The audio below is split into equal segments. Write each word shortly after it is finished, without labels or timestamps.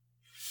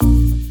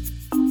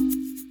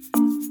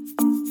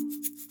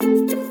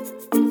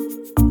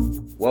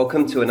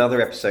Welcome to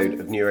another episode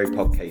of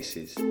Neuropod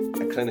Cases,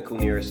 a clinical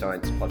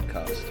neuroscience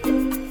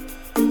podcast.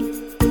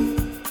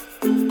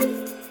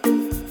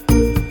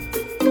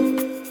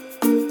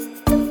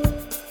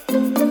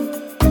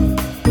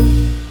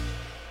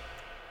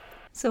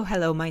 So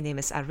hello, my name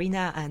is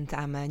Arina and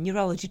I'm a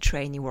neurology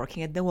trainee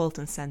working at the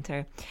Walton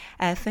Center.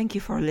 Thank you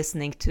for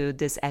listening to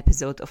this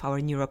episode of our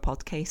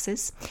Neuropod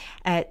Cases.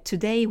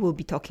 Today we'll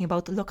be talking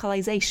about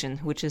localization,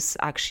 which is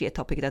actually a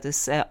topic that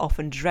is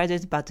often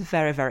dreaded but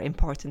very, very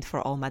important for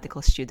all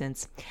medical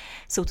students.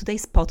 So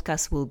today's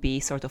podcast will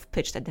be sort of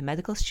pitched at the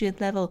medical student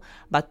level,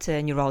 but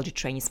neurology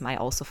trainees might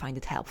also find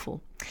it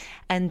helpful.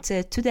 And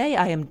today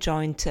I am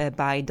joined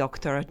by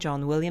Dr.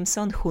 John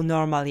Williamson, who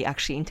normally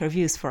actually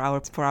interviews for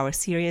our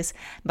series,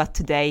 but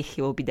today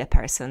he will be the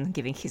person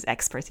giving his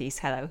expertise.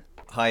 Hello.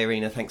 Hi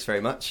Irina, thanks very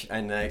much.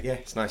 And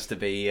it's nice to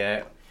be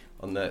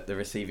on the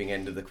receiving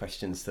end of the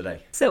questions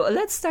today. So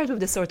let's start with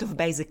the sort of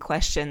basic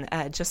question,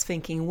 just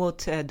thinking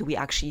what do we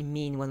actually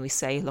mean when we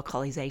say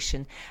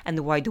localization and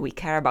why do we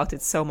care about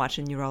it so much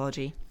in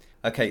neurology?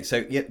 Okay,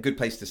 so good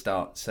place to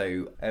start.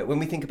 So when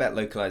we think about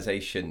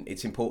localization,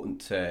 it's important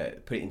to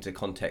put it into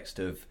context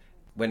of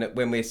when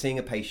we're seeing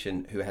a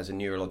patient who has a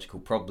neurological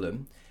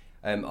problem,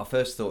 our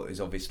first thought is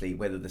obviously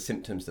whether the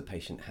symptoms the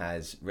patient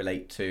has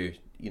relate to,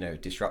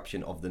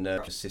 disruption of the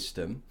nervous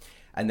system.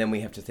 And then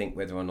we have to think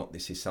whether or not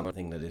this is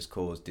something that has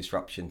caused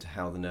disruption to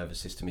how the nervous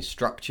system is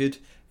structured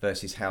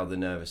versus how the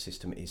nervous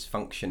system is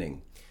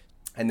functioning.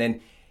 And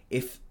then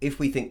if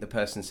we think the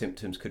person's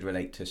symptoms could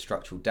relate to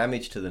structural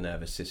damage to the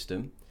nervous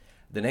system,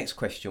 the next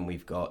question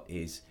we've got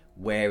is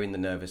where in the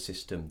nervous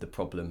system the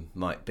problem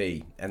might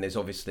be. And there's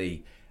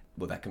obviously,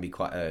 that can be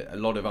quite a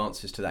lot of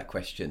answers to that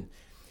question.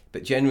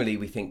 But generally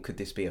we think, could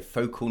this be a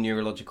focal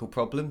neurological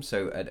problem,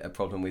 so a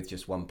problem with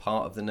just one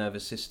part of the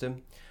nervous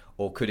system?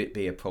 Or could it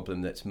be a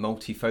problem that's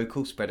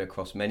multifocal, spread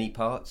across many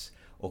parts?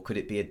 Or could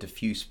it be a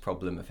diffuse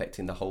problem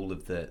affecting the whole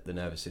of the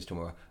nervous system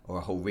or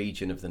a whole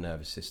region of the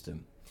nervous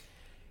system?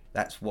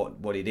 That's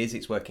what it is.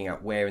 It's working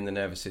out where in the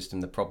nervous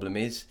system the problem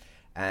is.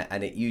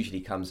 And it usually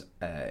comes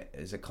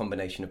as a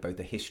combination of both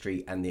the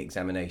history and the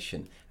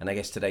examination. And I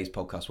guess today's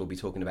podcast will be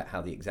talking about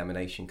how the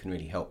examination can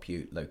really help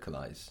you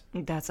localize.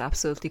 That's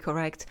absolutely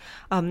correct.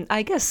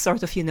 I guess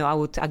sort of, I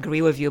would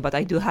agree with you, but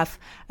I do have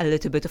a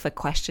little bit of a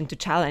question to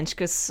challenge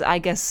because I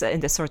guess in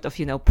the sort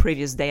of,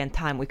 previous day and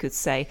time, we could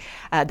say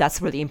that's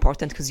really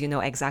important because you know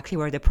exactly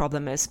where the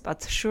problem is.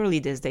 But surely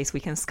these days we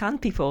can scan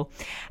people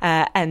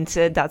and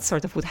that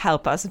sort of would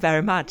help us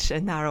very much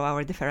narrow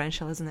our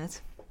differential, isn't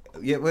it?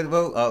 Yeah,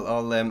 well,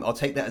 I'll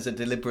take that as a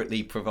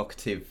deliberately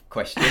provocative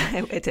question.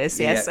 It is,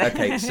 yes. Yeah,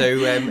 okay,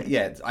 so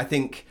I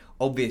think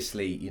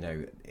obviously,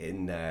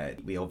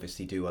 we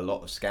obviously do a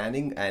lot of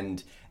scanning,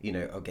 and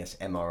I guess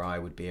MRI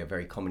would be a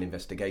very common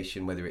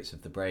investigation, whether it's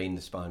of the brain,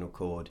 the spinal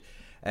cord.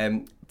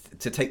 To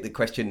take the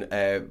question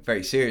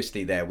very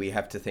seriously, there we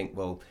have to think,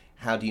 well,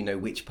 how do you know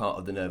which part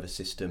of the nervous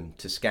system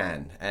to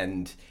scan?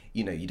 And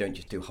you don't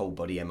just do whole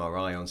body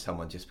MRI on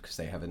someone just because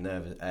they have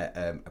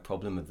a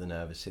problem of the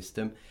nervous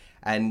system.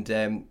 And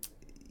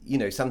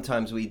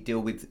sometimes we deal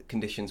with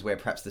conditions where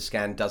perhaps the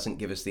scan doesn't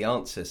give us the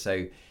answer.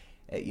 So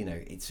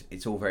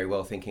it's all very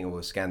well thinking,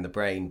 we'll scan the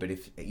brain, but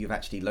if you've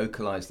actually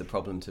localized the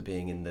problem to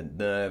being in the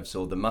nerves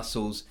or the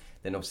muscles,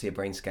 then obviously a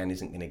brain scan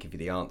isn't going to give you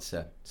the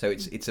answer. So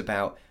it's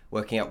about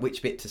working out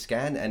which bit to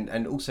scan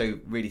and also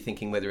really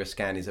thinking whether a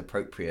scan is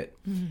appropriate.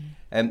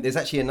 There's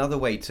actually another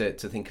way to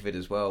think of it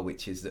as well,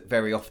 which is that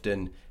very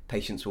often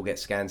patients will get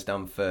scans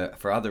done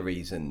for other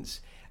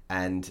reasons.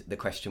 And the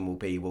question will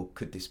be, well,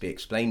 could this be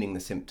explaining the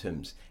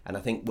symptoms? And I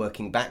think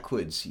working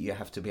backwards, you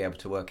have to be able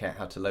to work out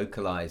how to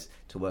localize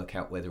to work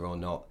out whether or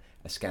not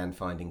a scan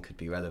finding could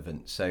be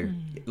relevant. So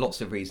lots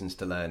of reasons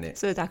to learn it.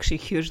 So it actually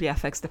hugely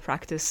affects the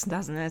practice,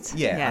 doesn't it?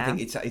 Yeah. I think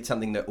it's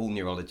something that all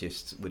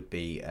neurologists would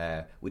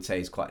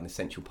say is quite an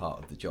essential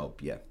part of the job,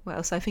 yeah.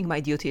 Well, so I think my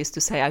duty is to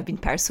say I've been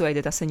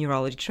persuaded as a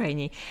neurology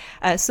trainee.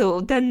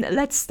 So then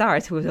let's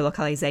start with the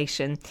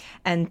localization.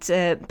 And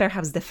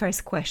perhaps the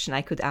first question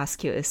I could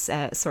ask you is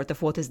sort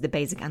of what is the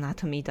basic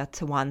anatomy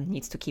that one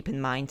needs to keep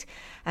in mind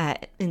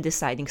in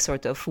deciding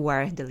sort of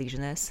where the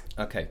lesion is?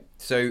 Okay,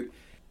 so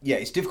yeah,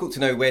 it's difficult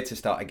to know where to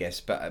start, I guess,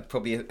 but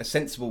probably a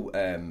sensible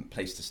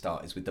place to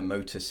start is with the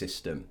motor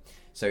system.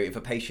 So if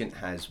a patient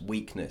has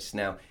weakness,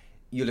 now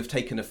you'll have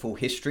taken a full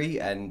history,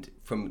 and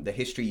from the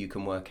history you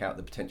can work out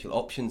the potential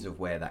options of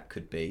where that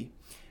could be.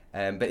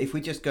 But if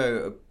we just go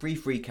a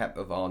brief recap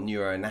of our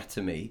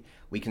neuroanatomy,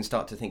 we can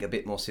start to think a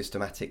bit more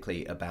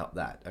systematically about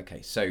that.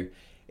 Okay, so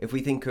if we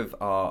think of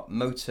our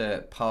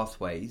motor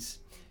pathways,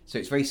 so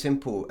it's very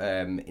simple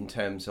in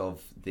terms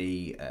of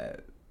the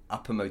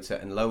upper motor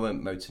and lower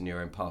motor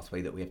neuron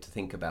pathway that we have to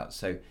think about.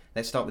 So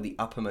let's start with the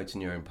upper motor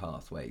neuron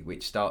pathway,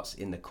 which starts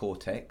in the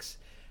cortex,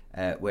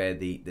 where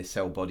the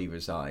cell body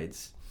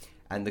resides.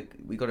 And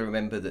we've got to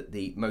remember that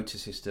the motor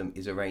system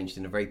is arranged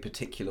in a very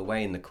particular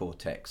way in the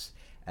cortex.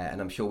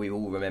 And I'm sure we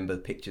all remember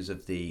pictures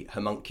of the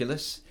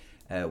homunculus,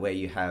 where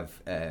you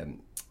have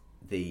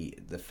the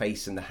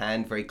face and the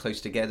hand very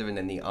close together, and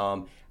then the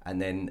arm,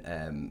 and then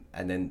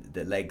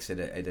the legs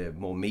at a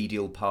more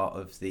medial part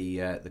of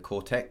the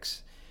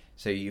cortex.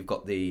 So you've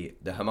got the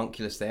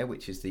homunculus there,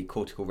 which is the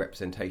cortical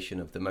representation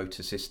of the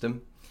motor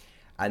system,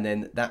 and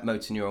then that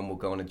motor neuron will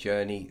go on a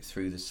journey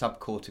through the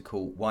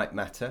subcortical white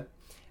matter,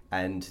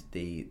 and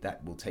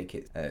that will take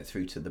it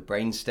through to the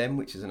brainstem,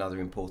 which is another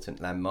important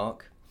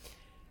landmark.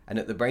 And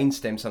at the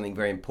brainstem, something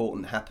very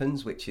important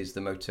happens, which is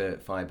the motor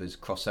fibers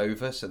cross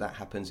over. So that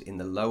happens in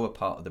the lower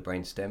part of the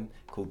brainstem,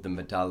 called the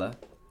medulla.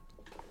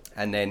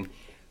 And then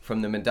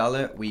from the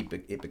medulla,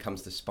 it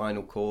becomes the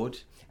spinal cord.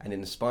 And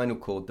in the spinal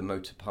cord, the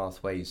motor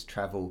pathways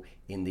travel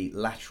in the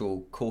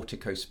lateral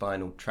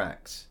corticospinal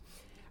tracts.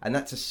 And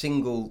that's a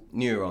single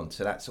neuron.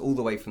 So that's all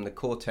the way from the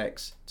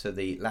cortex to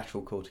the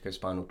lateral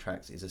corticospinal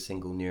tracts is a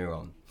single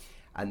neuron.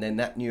 And then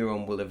that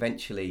neuron will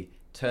eventually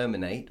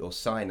terminate or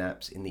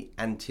synapse in the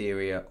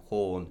anterior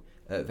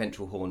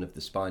ventral horn of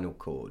the spinal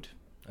cord.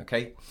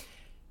 Okay,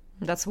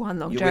 that's one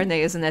long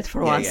journey, isn't it,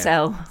 for one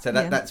cell? So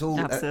that's all.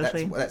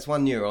 That's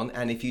one neuron,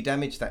 and if you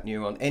damage that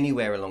neuron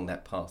anywhere along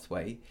that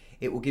pathway,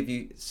 it will give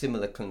you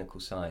similar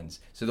clinical signs.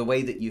 So the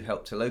way that you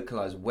help to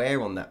localize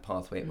where on that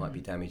pathway it might be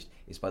damaged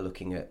is by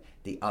looking at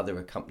the other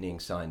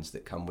accompanying signs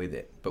that come with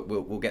it. But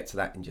we'll get to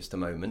that in just a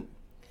moment.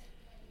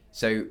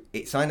 So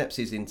it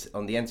synapses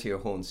on the anterior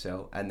horn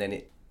cell, and then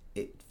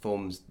it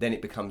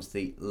becomes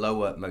the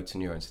lower motor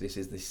neuron. So this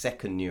is the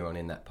second neuron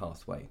in that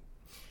pathway.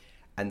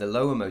 And the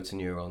lower motor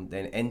neuron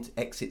then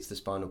exits the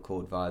spinal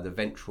cord via the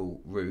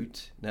ventral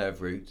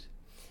nerve root,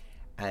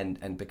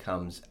 and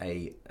becomes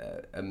a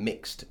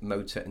mixed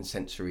motor and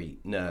sensory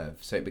nerve.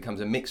 So it becomes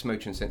a mixed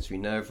motor and sensory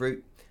nerve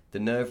root. The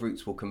nerve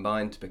roots will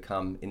combine to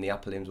become, in the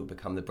upper limbs, will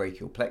become the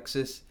brachial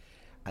plexus,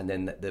 and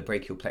then the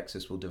brachial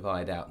plexus will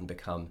divide out and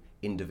become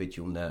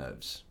individual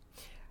nerves.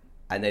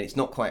 And then it's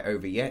not quite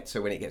over yet,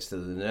 so when it gets to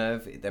the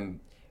nerve, it then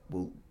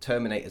will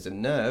terminate as a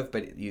nerve,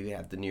 but you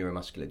have the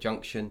neuromuscular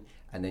junction,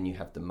 and then you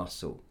have the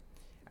muscle.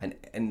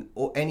 And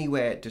or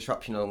anywhere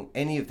disruption along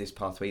any of this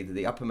pathway, either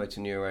the upper motor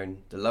neuron,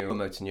 the lower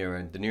motor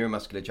neuron, the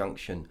neuromuscular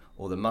junction,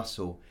 or the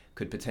muscle,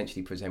 could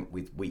potentially present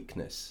with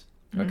weakness.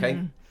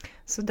 Okay?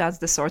 So that's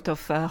the sort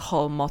of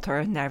whole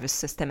motor nervous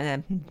system in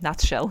a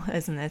nutshell,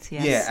 isn't it?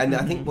 Yes. Yeah, and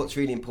I think what's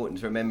really important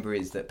to remember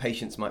is that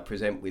patients might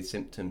present with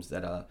symptoms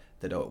that are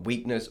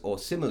weakness or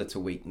similar to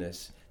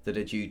weakness that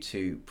are due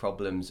to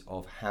problems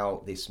of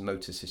how this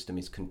motor system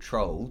is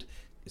controlled.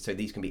 So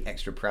these can be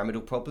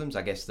extrapyramidal problems.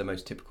 I guess the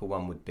most typical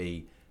one would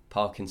be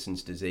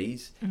Parkinson's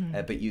disease,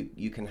 but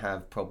you can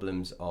have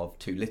problems of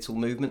too little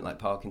movement like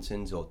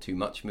Parkinson's, or too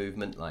much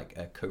movement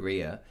like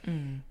chorea.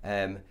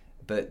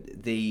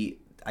 But the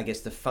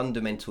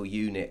fundamental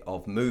unit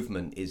of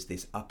movement is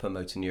this upper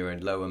motor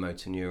neuron, lower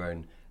motor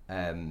neuron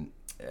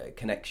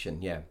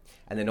connection,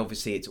 and then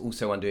obviously it's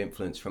also under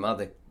influence from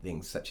other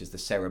things such as the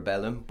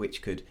cerebellum,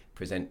 which could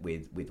present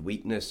with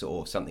weakness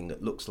or something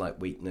that looks like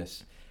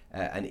weakness,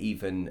 and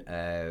even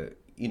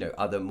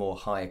other more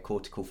higher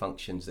cortical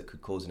functions that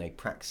could cause an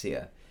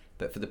apraxia.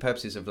 But for the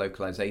purposes of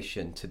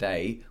localization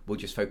today, we'll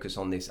just focus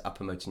on this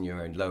upper motor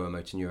neuron, lower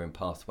motor neuron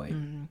pathway.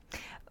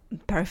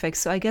 Perfect.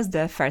 So I guess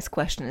the first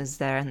question is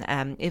then,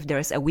 if there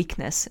is a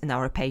weakness in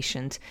our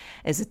patient,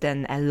 is it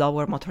then a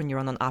lower motor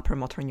neuron or upper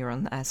motor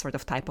neuron sort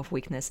of type of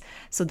weakness?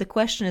 So the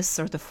question is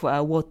sort of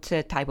what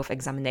type of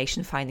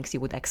examination findings you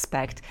would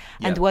expect,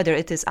 and whether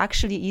it is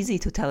actually easy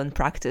to tell in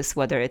practice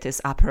whether it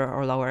is upper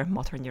or lower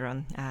motor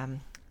neuron.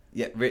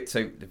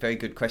 So very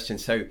good question.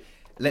 So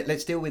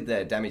let's deal with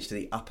the damage to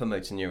the upper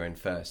motor neuron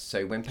first.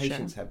 So when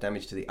patients have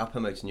damage to the upper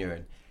motor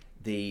neuron,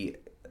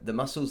 the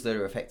muscles that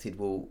are affected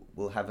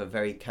will have a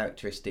very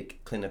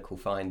characteristic clinical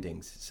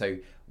findings. So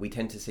we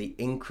tend to see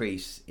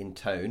increase in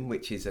tone,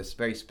 which is a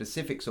very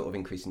specific sort of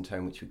increase in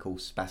tone, which we call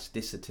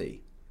spasticity.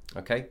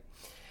 Okay?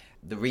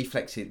 The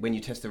reflexes, when you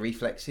test the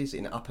reflexes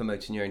in upper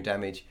motor neuron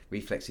damage,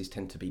 reflexes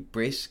tend to be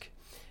brisk.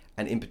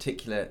 And in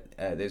particular,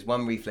 there's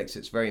one reflex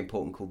that's very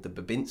important called the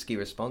Babinski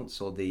response,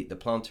 or the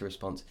plantar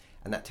response,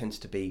 and that tends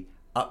to be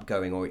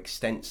upgoing or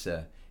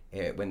extensor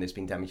when there's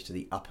been damage to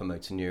the upper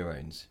motor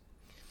neurons.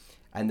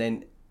 And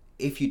then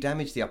if you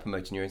damage the upper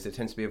motor neurons, there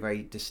tends to be a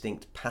very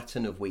distinct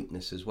pattern of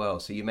weakness as well.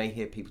 So you may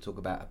hear people talk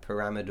about a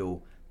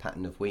pyramidal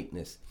pattern of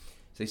weakness.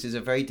 So this is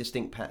a very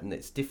distinct pattern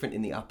that's different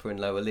in the upper and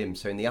lower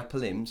limbs. So in the upper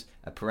limbs,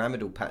 a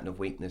pyramidal pattern of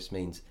weakness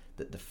means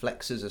that the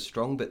flexors are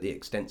strong but the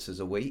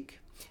extensors are weak.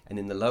 And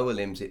in the lower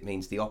limbs, it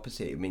means the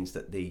opposite. It means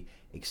that the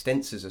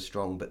extensors are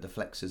strong but the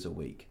flexors are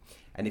weak.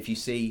 And if you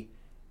see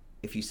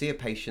a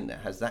patient that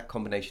has that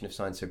combination of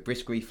signs, so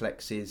brisk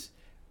reflexes,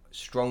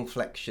 strong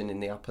flexion in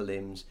the upper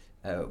limbs,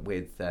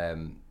 with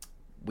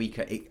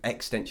weaker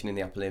extension in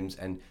the upper limbs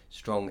and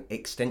strong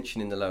extension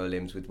in the lower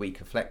limbs with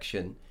weaker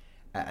flexion,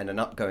 and an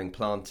upgoing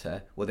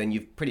plantar, well then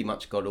you've pretty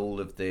much got all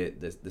of the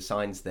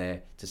signs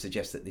there to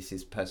suggest that this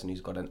is a person who's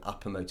got an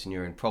upper motor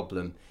neuron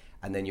problem,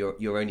 and then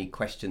your only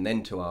question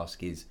then to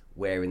ask is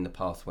where in the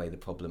pathway the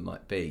problem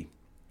might be.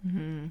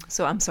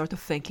 So I'm sort of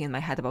thinking in my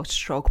head about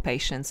stroke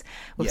patients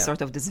with Yeah.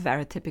 sort of this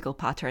very typical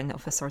pattern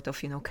of a sort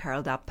of,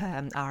 curled up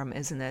arm,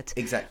 isn't it?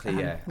 Exactly,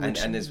 yeah.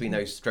 And as we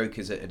know, stroke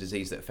is a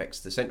disease that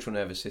affects the central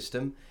nervous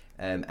system,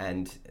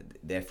 and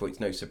therefore it's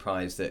no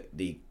surprise that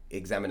the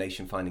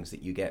examination findings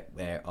that you get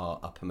there are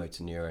upper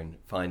motor neuron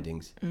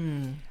findings.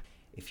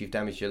 If you've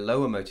damaged your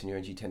lower motor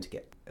neurons, you tend to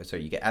get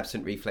you get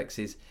absent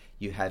reflexes,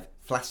 you have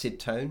flaccid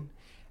tone,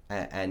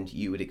 and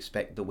you would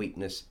expect the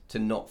weakness to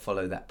not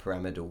follow that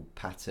pyramidal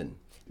pattern.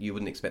 You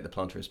wouldn't expect the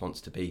plantar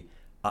response to be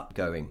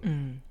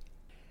upgoing.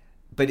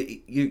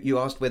 But you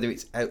asked whether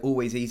it's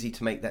always easy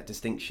to make that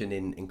distinction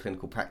in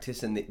clinical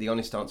practice, and the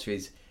honest answer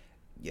is,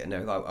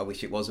 I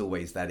wish it was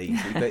always that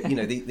easy. But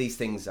these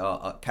things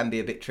can be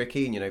a bit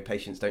tricky, and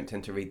patients don't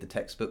tend to read the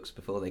textbooks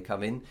before they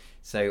come in.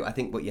 So I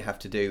think what you have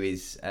to do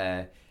is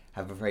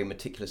have a very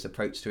meticulous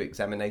approach to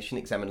examination,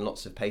 examine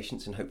lots of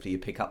patients, and hopefully you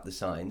pick up the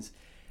signs.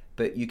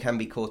 But you can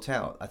be caught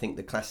out. I think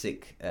the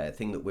classic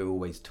thing that we're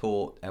always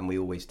taught and we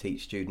always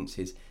teach students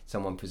is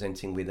someone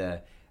presenting with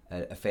a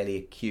fairly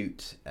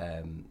acute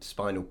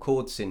spinal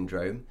cord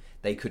syndrome.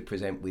 They could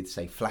present with,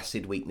 say,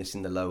 flaccid weakness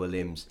in the lower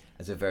limbs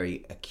as a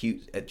very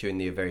acute during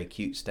the very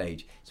acute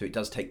stage. So it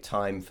does take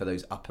time for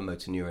those upper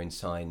motor neuron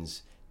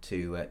signs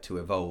to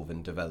evolve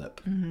and develop.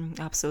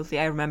 Absolutely.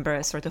 I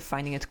remember sort of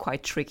finding it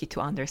quite tricky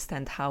to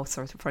understand how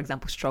sort of, for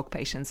example, stroke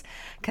patients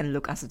can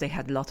look as if they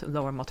had a lot of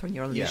lower motor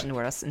neural lesion,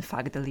 whereas in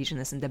fact the lesion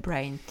is in the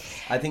brain.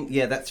 I think,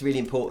 that's really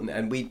important.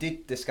 And we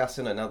did discuss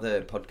on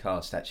another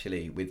podcast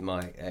actually with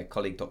my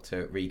colleague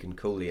Dr. Regan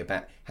Cooley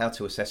about how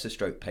to assess a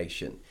stroke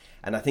patient.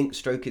 And I think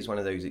stroke is one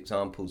of those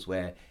examples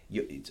where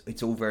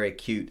it's all very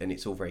acute and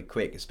it's all very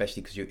quick,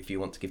 especially because if you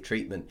want to give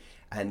treatment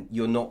and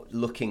you're not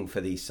looking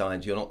for these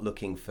signs, you're not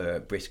looking for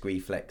brisk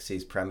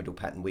reflexes, pyramidal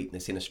pattern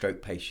weakness in a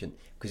stroke patient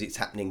because it's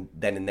happening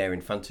then and there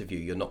in front of you.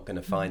 You're not going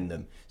to find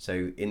them.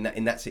 So in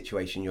that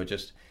situation, you're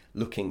just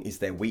looking, is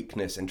there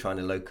weakness, and trying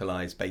to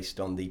localize based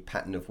on the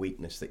pattern of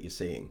weakness that you're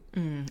seeing.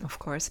 Of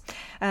course.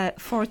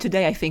 For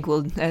today, I think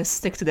we'll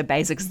stick to the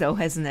basics though,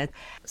 isn't it?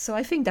 So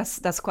I think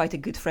that's quite a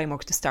good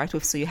framework to start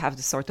with. So you have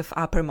the sort of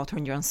upper motor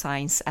neuron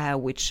signs,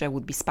 which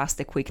would be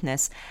spastic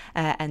weakness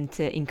and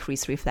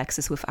increased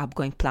reflexes with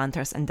upgoing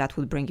plantars, and that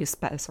would bring you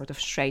sort of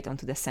straight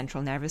onto the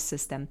central nervous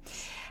system.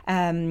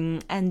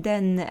 And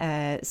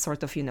then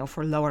sort of,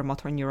 for lower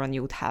motor neuron,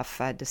 you would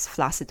have this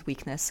flaccid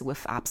weakness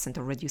with absent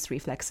or reduced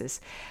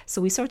reflexes. So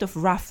we sort of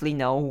roughly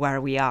know where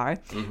we are,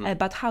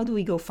 but how do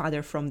we go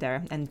further from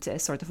there, and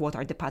sort of what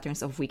are the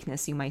patterns of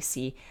weakness you might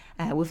see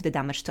with the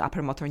damage to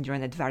upper motor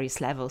neuron at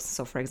various levels?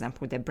 So for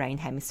example, the brain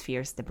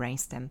hemispheres, the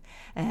brainstem,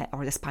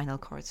 or the spinal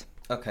cord.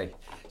 Okay.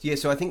 Yeah,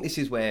 so I think this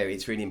is where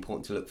it's really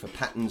important to look for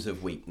patterns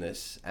of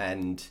weakness,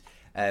 and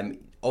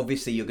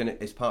obviously you're going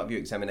to, as part of your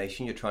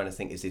examination, you're trying to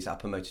think, is this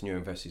upper motor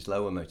neuron versus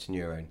lower motor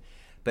neuron?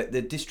 But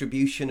the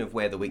distribution of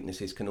where the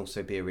weakness is can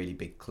also be a really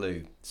big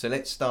clue. So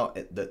let's start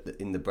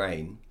in the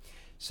brain.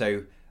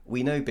 So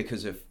we know,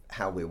 because of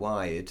how we're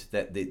wired,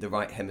 that the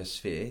right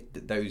hemisphere,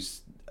 that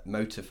those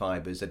motor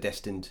fibers are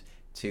destined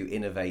to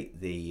innervate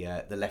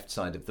the left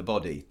side of the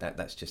body.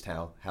 That's just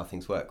how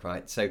things work,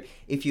 right? So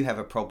if you have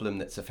a problem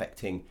that's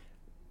affecting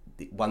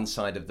one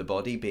side of the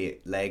body, be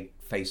it leg,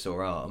 face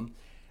or arm,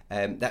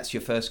 that's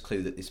your first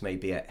clue that this may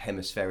be a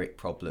hemispheric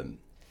problem.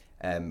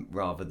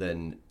 Rather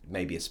than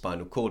maybe a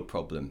spinal cord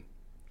problem.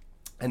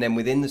 And then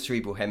within the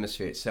cerebral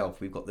hemisphere itself,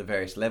 we've got the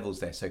various levels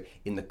there. So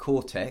in the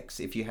cortex,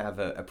 if you have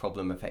a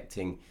problem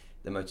affecting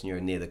the motor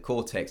neuron near the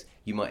cortex,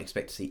 you might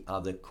expect to see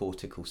other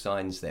cortical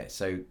signs there.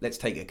 So let's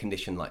take a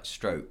condition like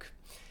stroke.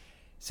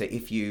 So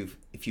if you've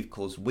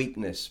caused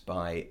weakness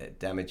by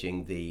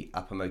damaging the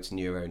upper motor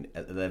neuron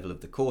at the level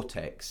of the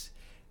cortex,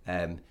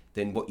 then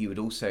what you would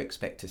also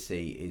expect to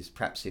see is,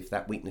 perhaps if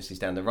that weakness is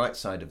down the right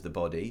side of the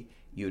body,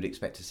 you would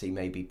expect to see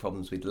maybe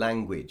problems with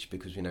language,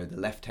 because we know the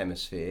left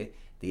hemisphere,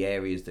 the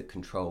areas that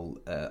control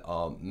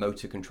our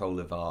motor control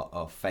of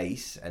our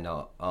face and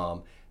our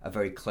arm, are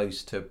very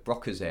close to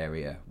Broca's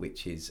area,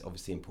 which is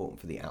obviously important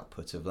for the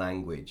output of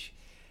language.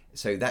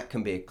 So that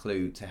can be a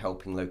clue to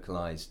helping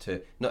localize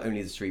to not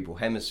only the cerebral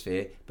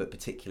hemisphere, but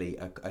particularly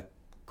a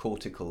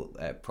cortical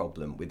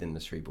problem within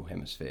the cerebral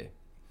hemisphere.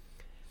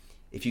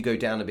 If you go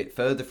down a bit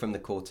further from the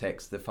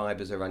cortex, the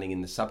fibers are running in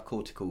the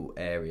subcortical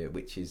area,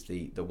 which is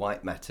the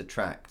white matter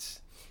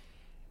tracts.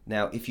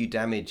 Now, if you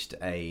damaged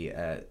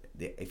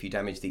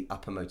the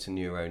upper motor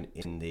neuron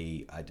in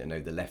the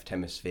left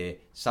hemisphere,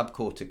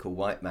 subcortical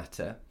white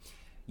matter,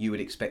 you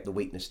would expect the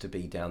weakness to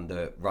be down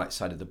the right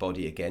side of the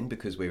body again,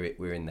 because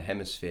we're in the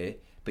hemisphere.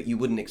 But you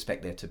wouldn't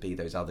expect there to be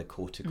those other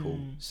cortical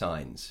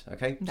signs.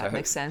 Okay, that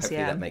makes sense.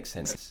 Hopefully that makes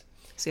sense.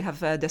 So you have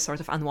the sort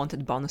of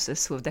unwanted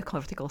bonuses with the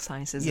cortical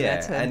signs, isn't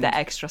it? And the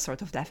extra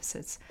sort of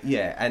deficits.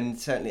 Yeah, and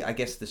certainly I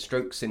guess the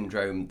stroke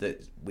syndrome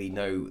that we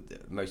know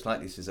most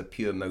likely this is a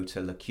pure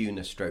motor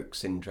lacuna stroke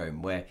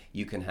syndrome, where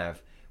you can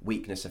have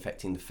weakness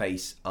affecting the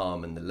face,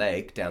 arm and the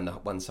leg down the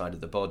one side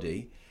of the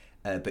body,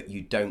 but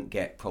you don't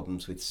get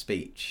problems with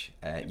speech.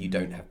 You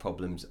don't have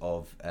problems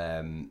of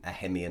a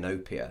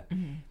hemianopia.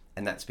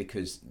 and that's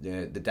because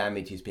the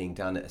damage is being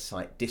done at a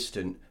site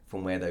distant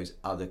from where those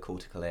other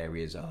cortical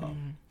areas are.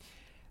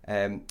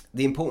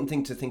 The important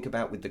thing to think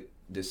about with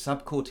the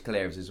subcortical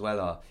areas as well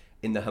are,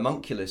 in the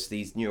homunculus,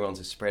 these neurons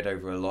are spread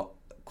over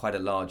quite a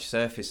large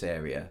surface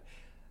area,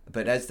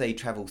 but as they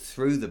travel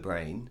through the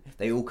brain,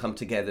 they all come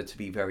together to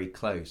be very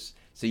close.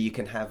 So you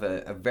can have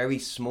a very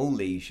small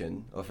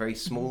lesion or a very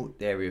small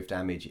area of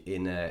damage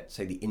in,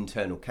 say, the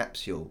internal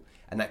capsule,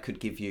 and that could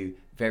give you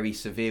very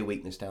severe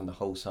weakness down the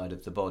whole side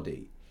of the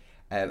body.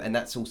 And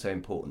that's also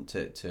important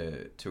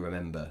to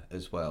remember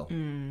as well.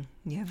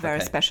 Very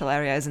special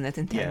area, isn't it?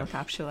 Internal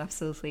capsule,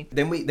 absolutely.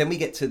 Then we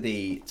get to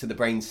the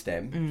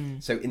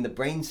brainstem. So in the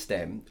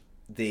brainstem,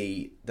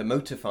 the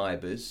motor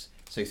fibers,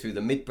 so through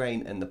the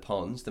midbrain and the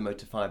pons, the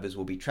motor fibers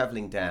will be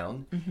travelling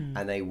down,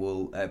 and they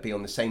will be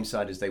on the same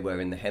side as they were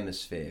in the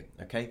hemisphere.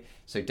 Okay,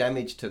 so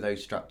damage to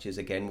those structures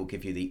again will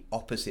give you the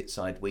opposite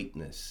side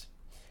weakness.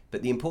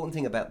 But the important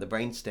thing about the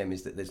brainstem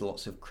is that there's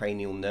lots of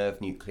cranial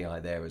nerve nuclei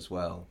there as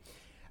well.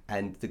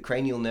 And the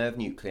cranial nerve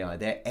nuclei,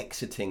 they're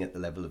exiting at the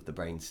level of the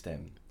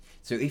brainstem.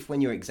 So if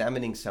when you're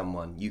examining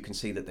someone, you can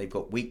see that they've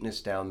got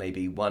weakness down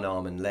maybe one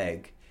arm and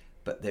leg,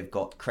 but they've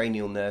got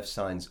cranial nerve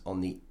signs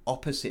on the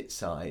opposite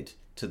side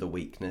to the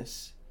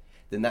weakness,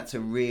 then that's a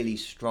really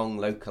strong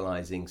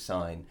localizing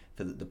sign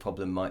for that the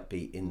problem might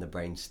be in the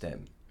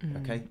brainstem.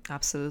 Okay?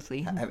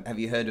 Absolutely. Have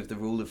you heard of the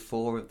rule of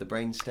 4 of the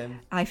brainstem?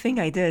 I think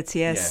I did,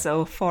 yes. Yeah.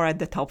 So 4 at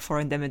the top, 4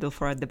 in the middle,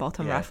 4 at the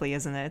bottom, roughly,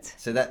 isn't it?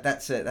 So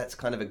that's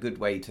kind of a good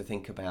way to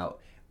think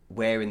about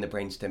where in the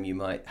brainstem you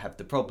might have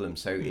the problem.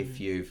 So if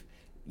you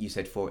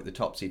said 4 at the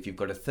top, so if you've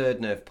got a third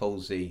nerve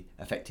palsy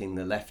affecting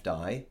the left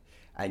eye,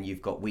 and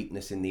you've got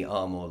weakness in the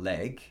arm or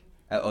leg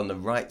on the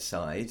right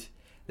side,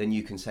 then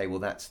you can say, well,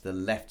 that's the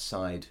left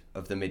side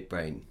of the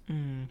midbrain.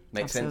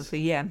 Makes sense?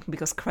 Absolutely, yeah,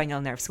 because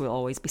cranial nerves will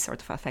always be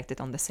sort of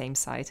affected on the same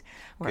side,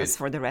 whereas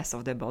for the rest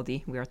of the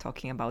body, we are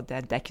talking about the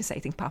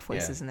decusating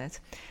pathways, isn't it?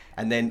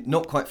 And then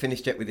not quite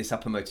finished yet with this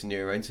upper motor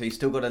neuron, so you've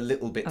still got a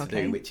little bit to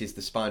do, which is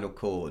the spinal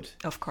cord.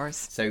 Of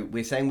course. So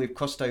we're saying we've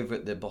crossed over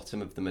at the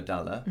bottom of the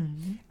medulla,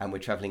 and we're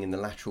travelling in the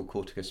lateral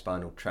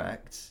corticospinal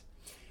tracts.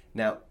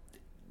 Now,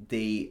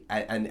 the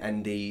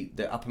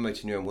upper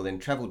motor neuron will then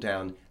travel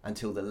down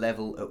until the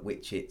level at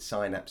which it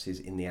synapses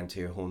in the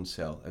anterior horn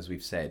cell, as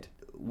we've said.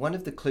 One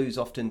of the clues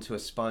often to a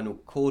spinal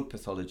cord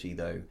pathology,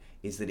 though,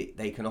 is that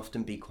they can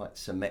often be quite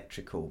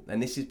symmetrical.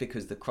 And this is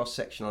because the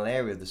cross-sectional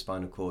area of the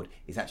spinal cord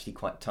is actually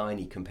quite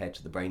tiny compared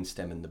to the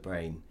brainstem and the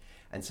brain.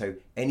 And so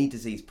any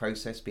disease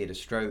process, be it a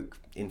stroke,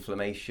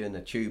 inflammation,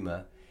 a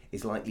tumour,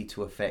 is likely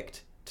to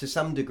affect, to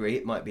some degree,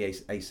 it might be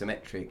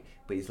asymmetric,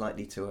 but is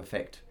likely to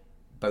affect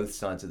both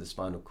sides of the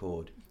spinal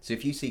cord. So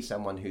if you see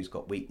someone who's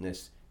got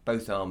weakness,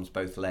 both arms,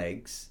 both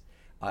legs,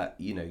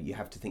 you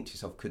have to think to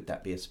yourself, could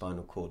that be a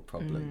spinal cord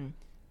problem?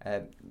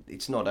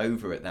 It's not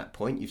over at that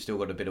point. You've still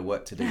got a bit of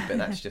work to do, but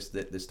that's just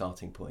the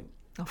starting point.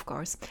 Of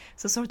course.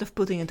 So sort of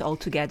putting it all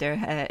together,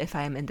 if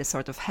I am in the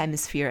sort of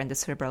hemisphere and the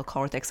cerebral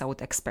cortex, I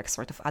would expect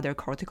sort of other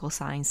cortical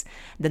signs.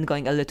 Then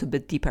going a little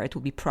bit deeper, it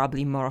will be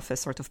probably more of a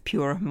sort of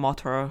pure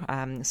motor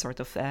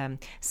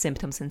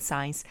symptoms and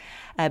signs.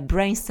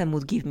 Brainstem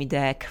would give me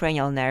the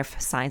cranial nerve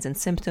signs and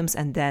symptoms,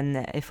 and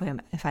then if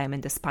I am in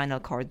the spinal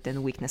cord,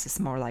 then weakness is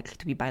more likely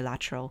to be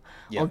bilateral,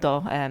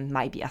 although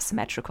might be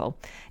asymmetrical.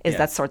 Is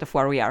that sort of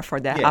where we are for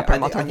the upper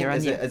motor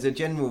neuron? As a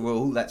general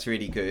rule, that's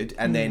really good.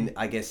 And then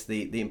I guess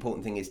the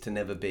important thing is to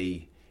never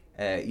be,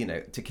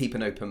 to keep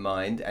an open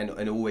mind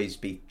and always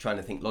be trying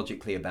to think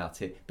logically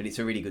about it. But it's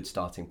a really good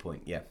starting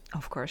point,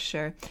 Of course,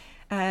 sure.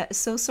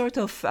 So sort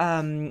of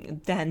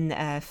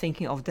then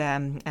thinking of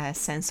the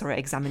sensory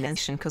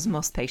examination, because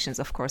most patients,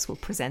 of course, will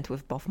present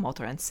with both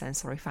motor and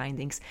sensory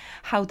findings.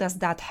 How does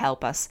that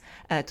help us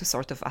to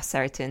sort of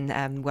ascertain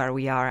where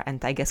we are?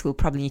 And I guess we'll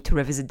probably need to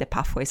revisit the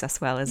pathways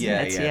as well, isn't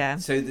it?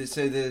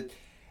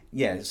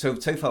 Yeah. So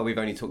far we've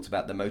only talked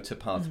about the motor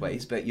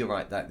pathways, but you're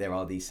right that there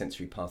are these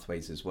sensory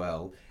pathways as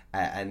well,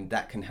 and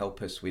that can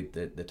help us with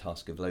the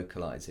task of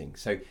localizing.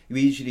 So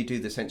we usually do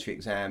the sensory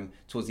exam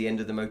towards the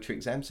end of the motor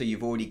exam, so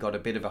you've already got a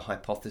bit of a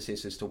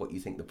hypothesis as to what you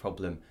think the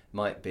problem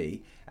might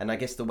be. And I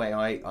guess the way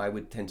I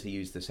would tend to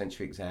use the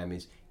sensory exam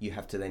is you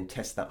have to then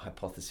test that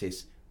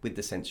hypothesis with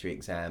the sensory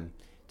exam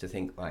to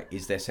think, right,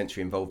 is there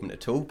sensory involvement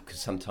at all? Because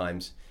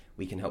sometimes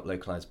we can help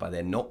localize by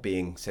there not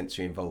being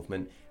sensory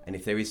involvement. And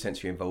if there is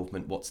sensory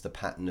involvement, what's the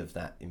pattern of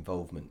that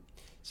involvement?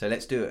 So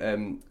let's do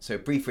a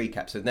brief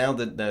recap. So now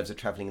the nerves are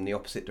traveling in the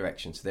opposite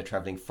direction. So they're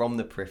traveling from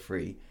the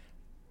periphery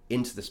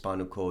into the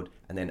spinal cord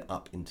and then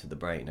up into the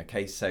brain.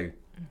 Okay, so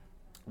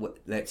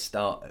let's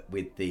start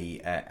with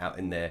the out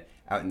in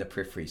the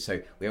periphery.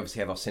 So we obviously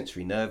have our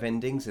sensory nerve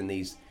endings, and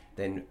these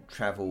then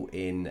travel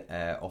in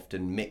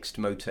often mixed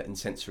motor and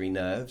sensory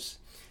nerves.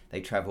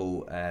 They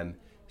travel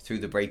through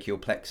the brachial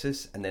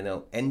plexus, and then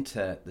they'll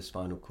enter the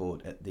spinal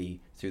cord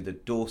through the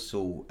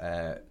dorsal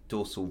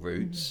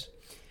roots.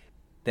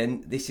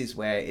 Then this is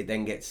where it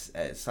then gets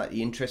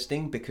slightly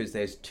interesting, because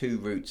there's two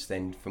routes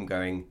then from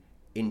going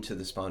into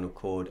the spinal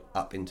cord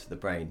up into the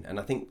brain. And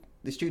I think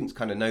the students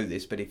kind of know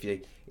this, but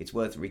it's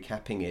worth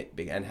recapping it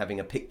and having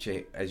a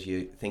picture as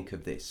you think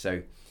of this.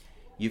 So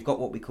you've got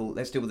what we call,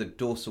 let's deal with the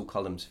dorsal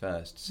columns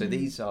first. So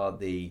these are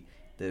the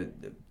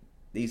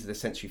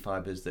sensory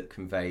fibers that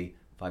convey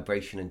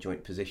vibration and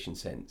joint position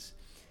sense.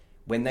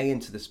 When they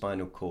enter the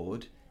spinal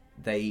cord,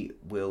 they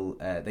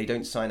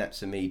don't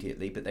synapse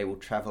immediately, but they will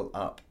travel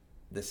up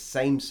the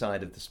same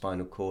side of the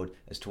spinal cord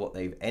as to what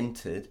they've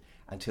entered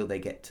until they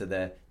get to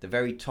the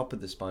very top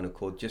of the spinal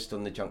cord, just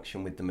on the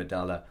junction with the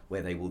medulla,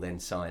 where they will then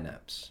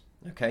synapse.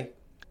 Okay,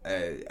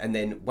 and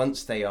then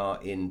once they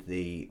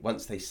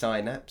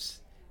synapse,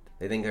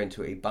 they then go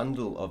into a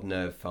bundle of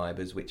nerve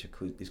fibers, which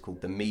is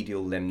called the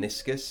medial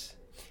lemniscus,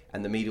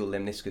 and the medial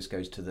lemniscus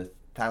goes to the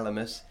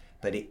thalamus,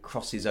 but it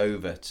crosses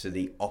over to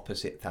the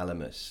opposite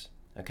thalamus.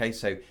 Okay,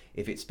 so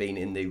if it's been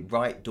in the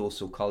right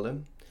dorsal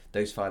column,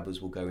 those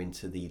fibers will go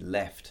into the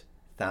left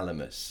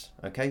thalamus.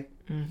 Okay.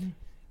 Mm-hmm.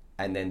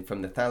 And then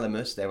from the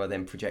thalamus, there are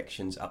then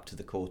projections up to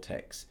the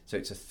cortex. So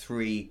it's a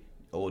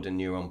 3-order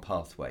neuron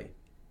pathway.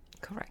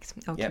 Correct.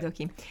 Okie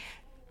dokie.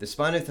 The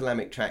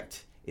spinothalamic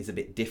tract is a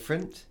bit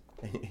different.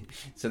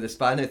 So the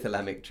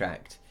spinothalamic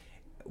tract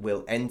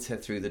will enter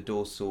through the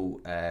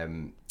dorsal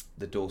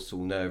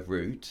nerve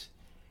root,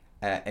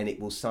 and it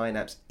will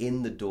synapse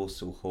in the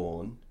dorsal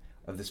horn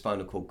of the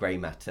spinal cord grey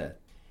matter.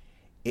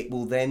 It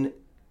will then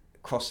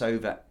cross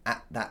over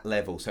at that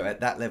level, so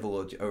at that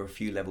level or a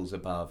few levels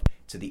above,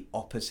 to the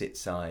opposite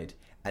side,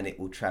 and it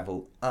will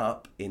travel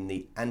up in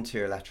the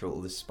anterolateral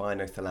or the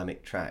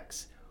spinothalamic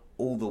tracts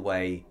all the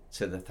way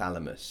to the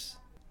thalamus.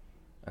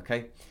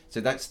 Okay,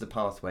 so that's the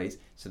pathways.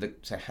 So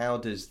how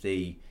does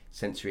the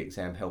sensory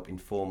exam help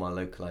inform our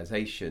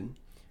localization?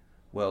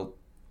 Well,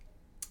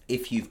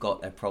 if you've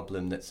got a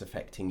problem that's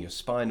affecting your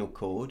spinal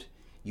cord,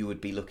 you would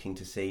be looking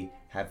to see,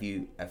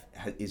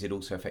 is it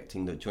also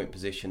affecting the joint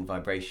position,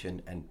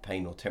 vibration, and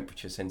pain or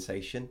temperature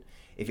sensation?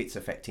 If it's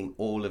affecting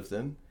all of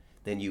them,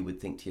 then you would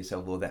think to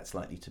yourself, well, that's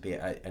likely to be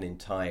an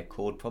entire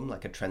cord problem,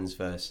 like a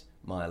transverse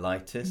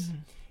myelitis. Mm-hmm.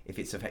 If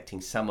it's affecting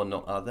some or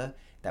not other,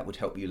 that would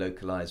help you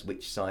localize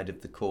which side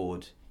of the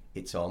cord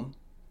it's on.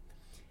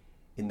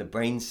 In the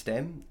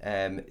brainstem,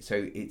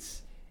 so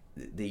it's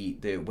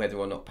the whether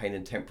or not pain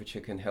and temperature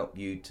can help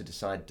you to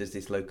decide, does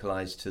this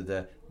localize to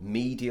the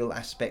medial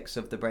aspects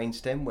of the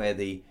brainstem where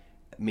the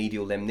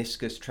medial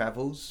lemniscus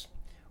travels,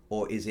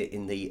 or is it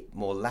in the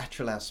more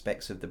lateral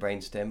aspects of the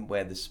brainstem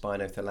where the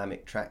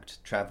spinothalamic tract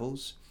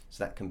travels?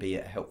 So that can be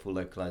a helpful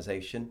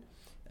localization,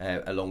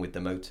 along with the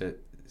motor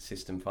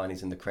system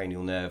findings and the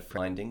cranial nerve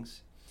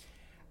findings.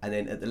 And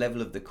then at the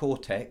level of the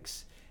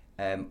cortex,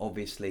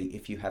 obviously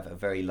if you have a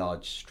very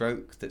large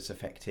stroke that's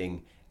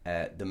affecting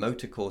the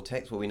motor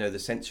cortex, well, we know the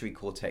sensory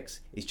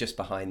cortex is just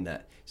behind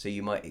that, so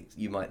you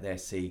might there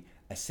see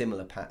a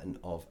similar pattern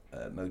of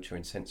motor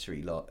and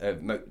sensory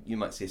you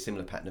might see a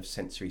similar pattern of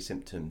sensory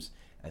symptoms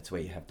to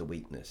where you have the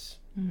weakness.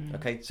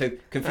 Okay, so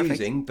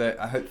confusing. Perfect.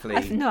 But hopefully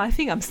I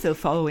think I'm still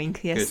following.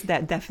 Yes,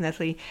 that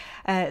definitely.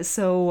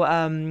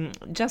 So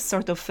just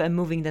sort of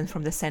moving then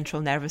from the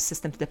central nervous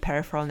system to the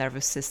peripheral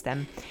nervous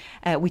system,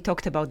 we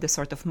talked about the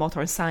sort of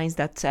motor signs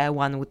that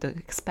one would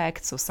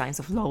expect, so signs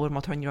of lower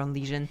motor neuron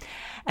lesion,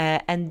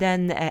 and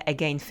then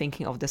again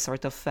thinking of the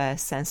sort of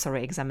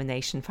sensory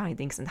examination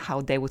findings and how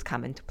they would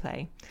come into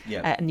play.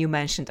 Yeah. And you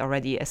mentioned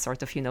already a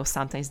sort of,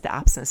 sometimes the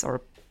absence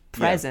or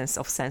presence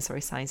of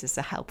sensory signs is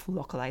a helpful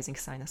localizing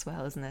sign as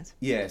well, isn't it?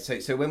 Yeah,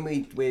 so when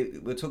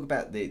we'll talk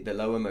about the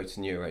lower motor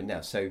neuron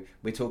now. So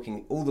we're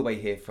talking all the way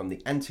here from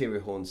the anterior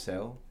horn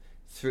cell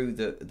through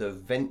the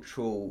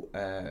ventral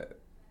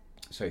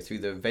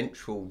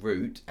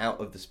root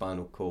out of the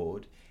spinal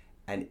cord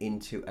and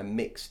into a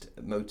mixed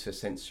motor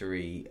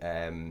sensory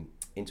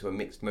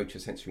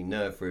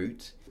nerve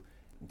root.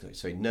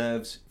 So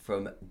nerves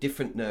from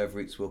different nerve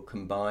roots will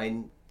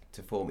combine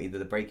to form either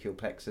the brachial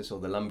plexus or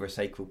the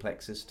lumbosacral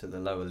plexus to the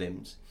lower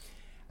limbs,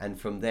 and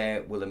from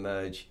there will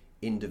emerge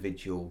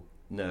individual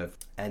nerve.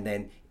 And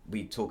then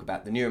we talk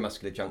about the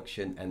neuromuscular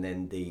junction and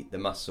then the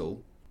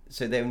muscle.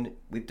 So then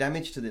with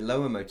damage to the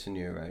lower motor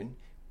neuron,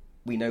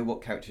 we know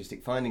what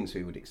characteristic findings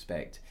we would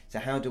expect. So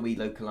how do we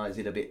localize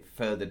it a bit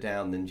further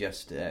down than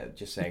just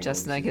saying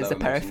like as a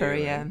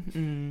periphery? Yeah.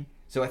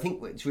 So I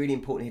think it's really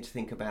important here to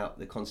think about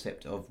the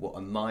concept of what a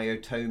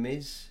myotome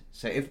is.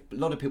 So if a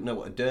lot of people know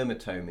what a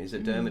dermatome is,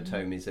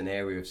 dermatome is an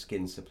area of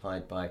skin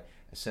supplied by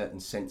a certain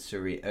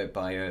sensory,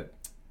 a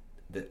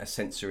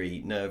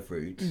sensory nerve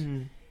root.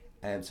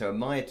 So a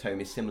myotome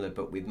is similar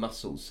but with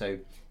muscles. So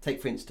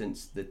take for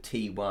instance the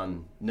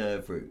T1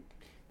 nerve root.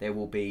 There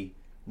will be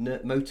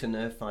motor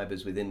nerve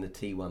fibers within the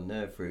T1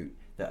 nerve root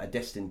that are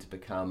destined to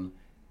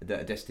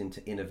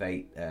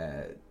innervate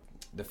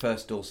the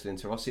first dorsal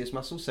interosseous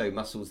muscle, so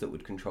muscles that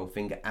would control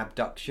finger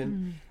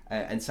abduction,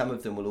 and some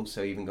of them will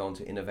also even go on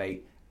to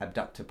innervate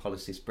abductor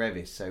pollicis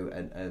brevis, so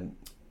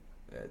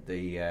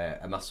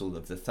a muscle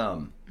of the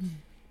thumb.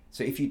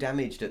 So if you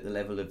damaged at the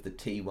level of the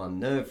T1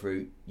 nerve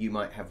root, you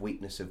might have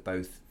weakness of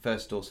both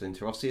first dorsal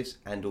interosseous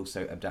and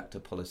also abductor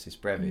pollicis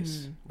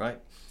brevis, right?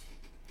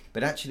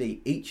 But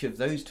actually, each of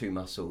those two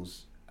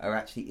muscles are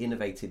actually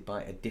innervated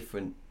by a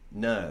different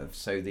nerves.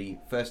 So the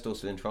first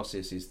dorsal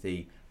interosseous is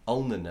the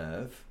ulnar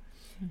nerve,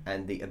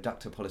 and the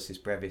abductor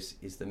pollicis brevis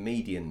is the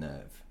median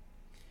nerve.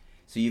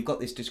 So you've got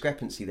this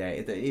discrepancy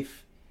there that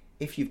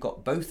if you've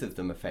got both of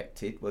them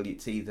affected, well,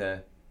 it's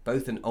either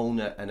both an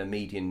ulnar and a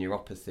median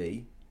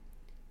neuropathy,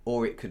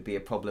 or it could be a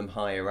problem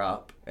higher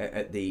up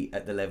at the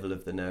level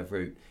of the nerve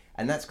root.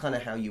 And that's kind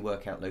of how you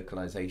work out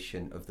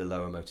localization of the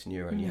lower motor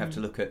neuron. You have to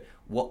look at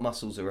what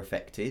muscles are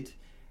affected,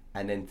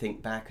 and then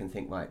think back and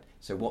think, right,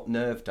 so what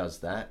nerve does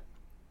that?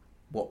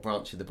 What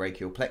branch of the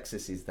brachial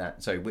plexus is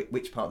that? So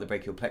which part of the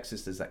brachial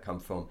plexus does that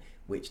come from?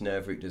 Which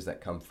nerve root does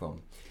that come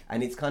from?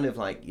 And it's kind of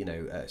like,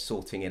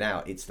 sorting it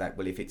out. It's like,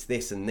 well, if it's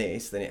this and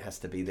this, then it has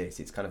to be this.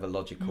 It's kind of a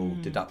logical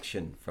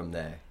deduction from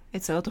there.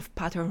 It's a lot of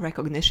pattern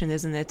recognition,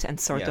 isn't it? And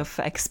sort of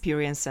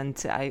experience.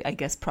 And I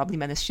guess probably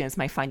many students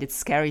might find it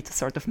scary to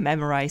sort of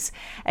memorize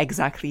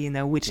exactly,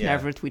 which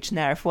nerve root, which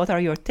nerve. What are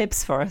your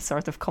tips for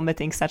sort of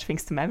committing such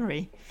things to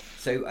memory?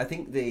 So I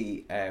think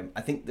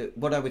that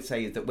what I would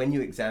say is that when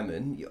you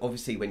examine,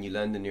 obviously when you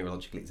learn the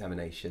neurological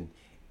examination,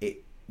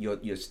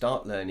 you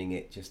start learning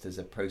it just as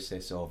a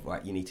process of,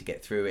 right, you need to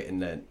get through it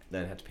and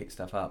learn how to pick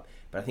stuff up.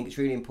 But I think it's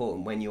really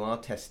important when you are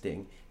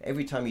testing,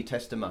 every time you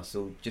test a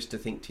muscle, just to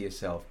think to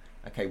yourself,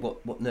 okay,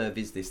 what nerve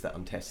is this that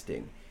I'm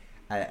testing?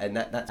 And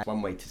that's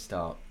one way to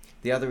start.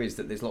 The other is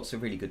that there's lots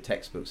of really good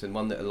textbooks, and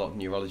one that a lot of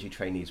neurology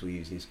trainees will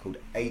use is called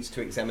Aids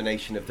to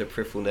Examination of the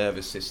Peripheral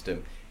Nervous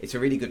System. It's a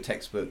really good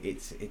textbook.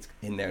 It's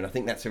in there, and I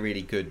think that's a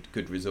really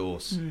good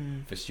resource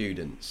for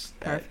students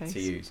to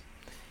use.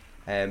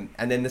 And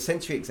then the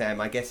sensory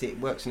exam, I guess it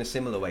works in a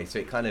similar way. So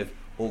it kind of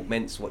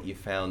augments what you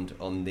found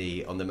on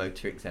the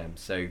motor exam.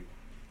 So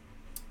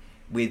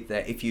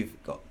if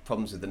you've got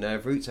problems with the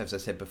nerve roots, as I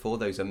said before,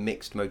 those are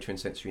mixed motor and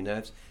sensory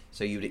nerves.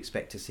 So you would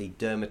expect to see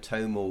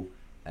dermatomal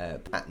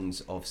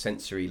patterns of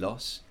sensory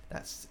loss.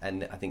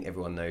 And I think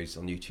everyone knows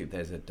on YouTube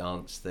there's a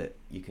dance that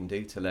you can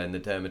do to learn the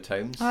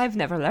dermatomes. I've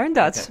never learned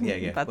that.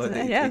 Okay. Yeah. But well,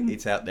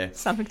 it's out there.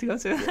 Something to go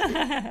to.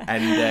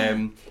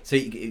 And so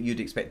you'd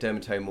expect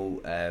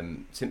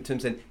dermatomal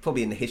symptoms, and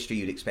probably in the history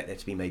you'd expect there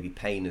to be maybe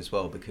pain as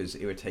well, because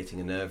irritating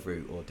a nerve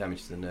root or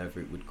damage to the nerve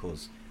root would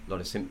cause a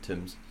lot of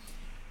symptoms.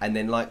 And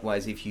then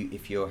likewise, if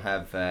you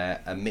have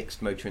a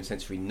mixed motor and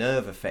sensory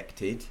nerve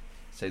affected,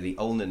 so the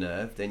ulnar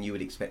nerve, then you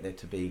would expect there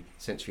to be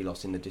sensory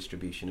loss in the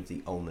distribution of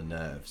the ulnar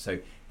nerve. So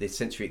this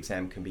sensory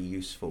exam can be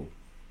useful.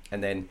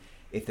 And then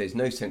if there's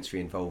no sensory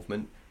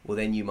involvement, well,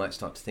 then you might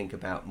start to think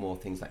about more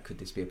things like, could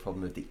this be a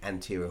problem of the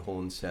anterior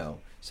horn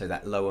cell? So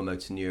that lower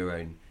motor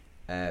neuron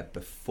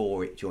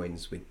before it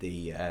joins with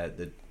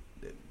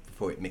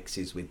before it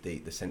mixes with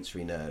the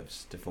sensory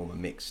nerves to form a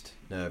mixed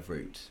nerve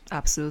root.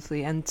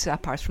 Absolutely. And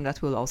apart from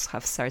that, we'll also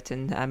have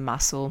certain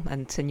muscle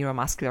and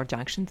neuromuscular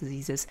junction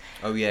diseases.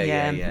 Oh,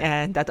 yeah.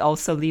 And that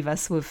also leave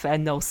us with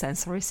no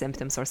sensory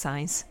symptoms or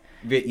signs.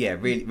 Yeah,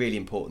 really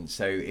important.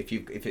 So if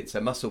it's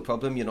a muscle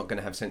problem, you're not going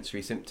to have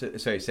sensory signs, and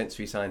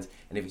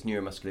if it's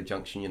neuromuscular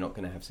junction, you're not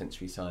going to have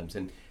sensory signs.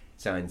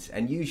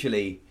 And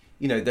usually,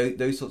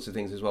 those sorts of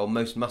things as well.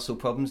 Most muscle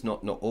problems,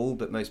 not all,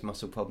 but most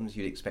muscle problems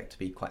you'd expect to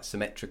be quite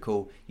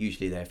symmetrical.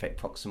 Usually they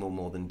affect proximal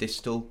more than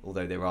distal,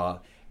 although there are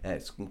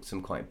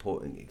some quite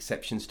important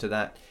exceptions to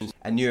that.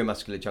 And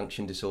neuromuscular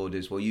junction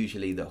disorders, well,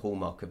 usually the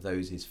hallmark of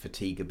those is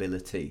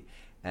fatigability.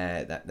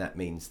 That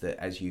means that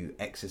as you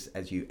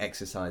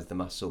exercise the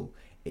muscle,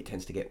 it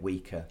tends to get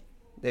weaker.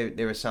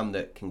 There are some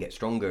that can get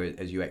stronger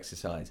as you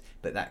exercise,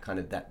 but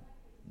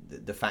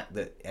the fact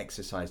that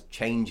exercise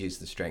changes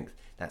the strength,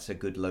 that's a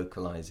good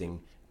localizing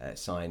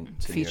sign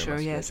to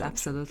feature. Yes, junction.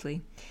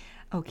 Absolutely.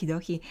 Okie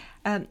dokie.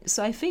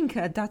 So I think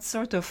that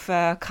sort of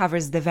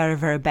covers the very,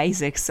 very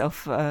basics of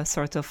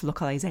sort of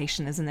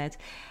localization, isn't it?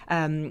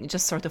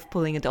 Just sort of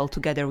pulling it all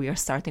together, we are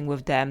starting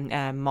with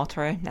the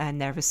motor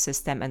nervous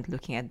system and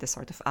looking at the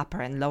sort of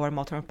upper and lower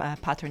motor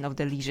pattern of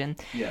the lesion.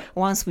 Yeah.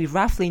 Once we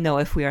roughly know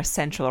if we are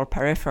central or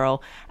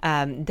peripheral,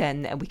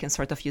 then we can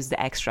sort of use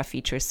the extra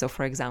features. So,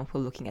 for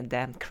example, looking at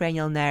the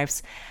cranial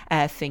nerves,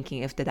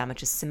 thinking if the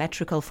damage is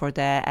symmetrical for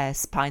the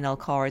spinal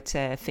cord,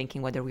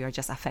 thinking whether we are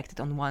just affected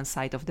on one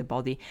side of the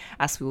body,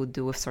 as we would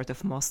do with sort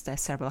of most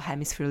cerebral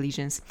hemisphere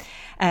lesions.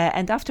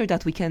 And after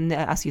that, we can,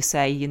 as you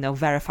say,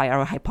 verify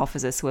our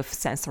hypothesis with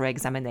sensory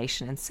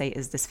examination and say,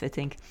 is this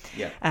fitting?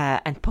 Yeah.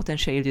 And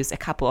potentially use a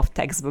couple of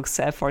textbooks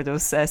for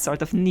those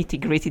sort of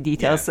nitty-gritty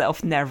details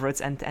of nerve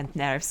roots and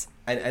nerves.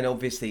 And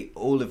obviously,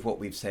 all of what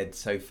we've said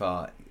so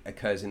far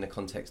occurs in the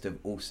context of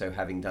also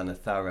having done a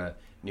thorough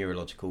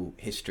neurological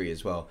history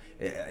as well.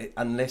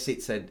 Unless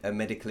it's a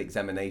medical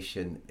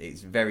examination,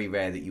 it's very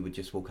rare that you would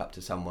just walk up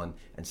to someone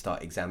and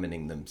start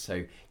examining them.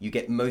 So you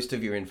get most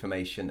of your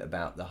information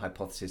about the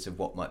hypothesis of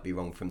what might be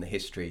wrong from the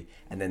history,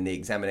 and then the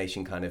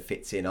examination kind of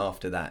fits in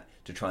after that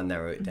to try and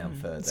narrow it down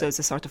further. So it's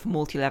a sort of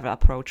multi-level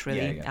approach,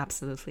 really. Yeah.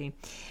 Absolutely.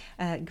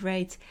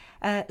 Great.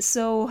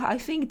 So I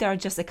think there are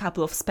just a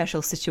couple of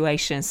special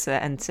situations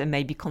and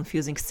maybe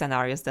confusing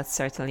scenarios that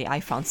certainly I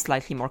found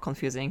slightly more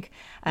confusing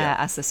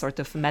as a sort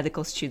of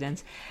medical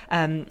student,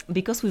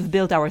 because we've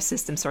built our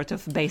system sort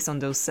of based on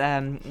those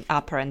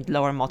upper and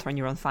lower motor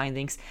neuron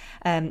findings.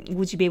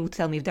 Would you be able to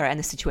tell me if there are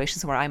any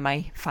situations where I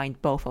might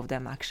find both of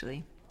them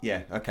actually?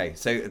 Yeah, okay.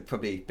 So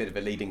probably a bit of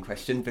a leading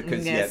question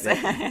because yes.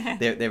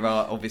 there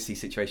are obviously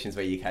situations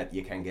where you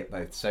can get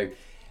both. So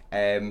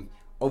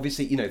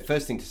obviously,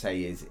 first thing to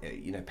say is,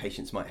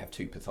 patients might have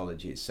two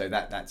pathologies. So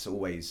that's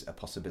always a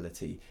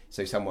possibility.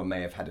 So someone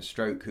may have had a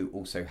stroke who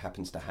also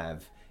happens to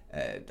have,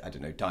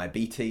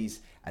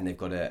 diabetes, and they've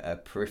got a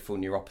peripheral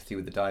neuropathy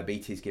with the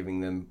diabetes giving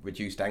them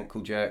reduced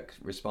ankle jerk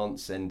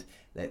response, and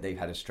they've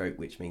had a stroke,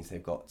 which means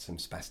they've got some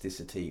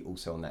spasticity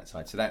also on that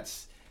side. So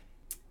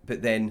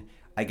but then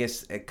I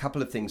guess a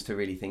couple of things to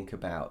really think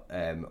about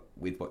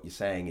with what you're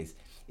saying is,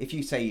 if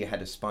you say you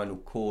had a spinal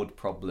cord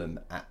problem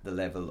at the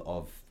level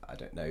of,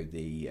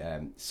 the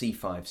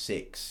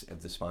C5-6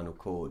 of the spinal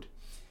cord.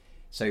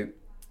 So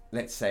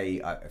let's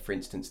say, for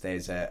instance,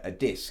 there's a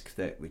disc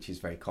which is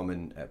very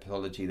common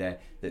pathology there,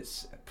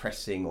 that's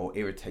pressing or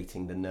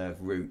irritating the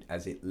nerve root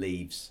as it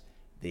leaves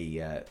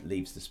the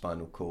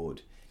spinal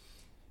cord.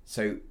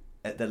 So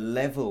at the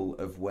level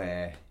of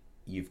where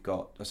you've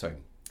got,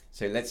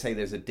 so let's say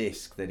there's a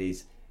disc that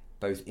is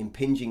both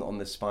impinging on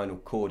the spinal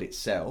cord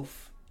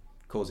itself,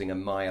 causing a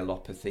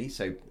myelopathy,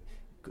 so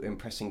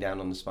impressing down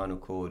on the spinal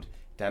cord,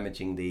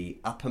 damaging the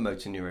upper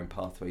motor neuron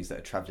pathways that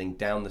are travelling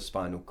down the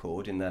spinal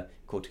cord in the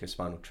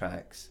corticospinal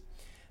tracts.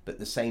 But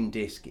the same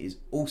disc is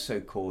also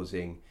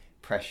causing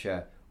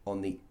pressure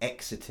on the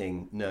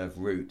exiting nerve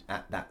root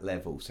at that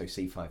level, so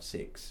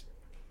C5-6.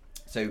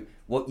 So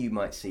what you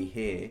might see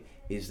here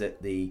is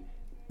that the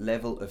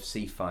level of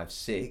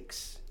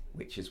C5-6,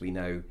 which, as we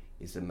know,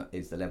 is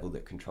the level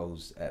that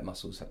controls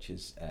muscles such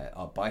as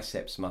our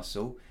biceps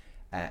muscle,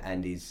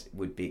 and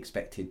would be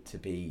expected to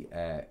be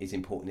is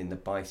important in the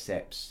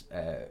biceps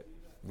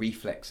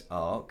reflex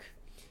arc.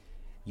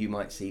 You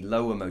might see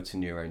lower motor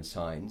neuron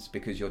signs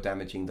because you're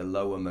damaging the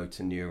lower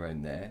motor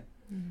neuron there.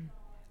 Mm.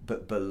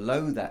 But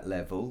below that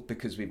level,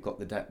 because we've got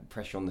the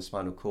pressure on the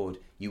spinal cord,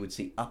 you would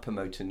see upper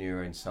motor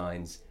neuron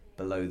signs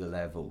below the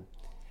level.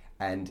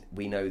 And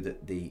we know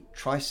that the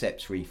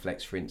triceps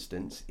reflex, for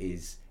instance,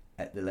 is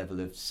at the level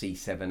of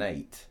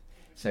C7-8.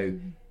 So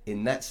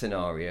in that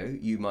scenario,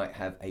 you might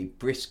have a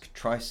brisk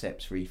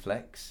triceps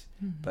reflex,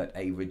 but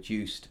a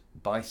reduced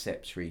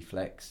biceps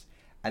reflex.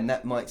 And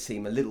that might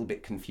seem a little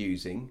bit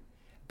confusing,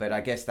 but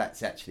I guess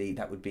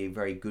that would be a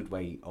very good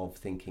way of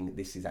thinking that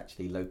this is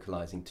actually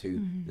localizing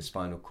to the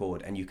spinal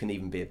cord, and you can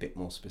even be a bit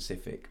more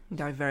specific.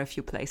 There are very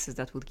few places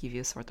that would give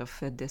you sort of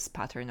this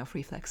pattern of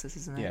reflexes,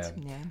 isn't it?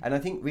 Yeah. And I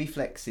think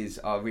reflexes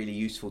are really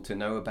useful to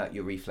know about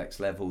your reflex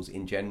levels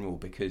in general,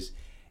 because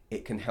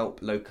it can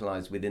help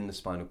localize within the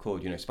spinal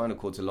cord. Spinal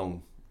cord's a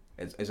long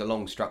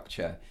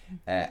structure,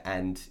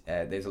 and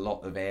there's a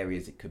lot of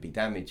areas it could be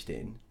damaged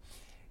in.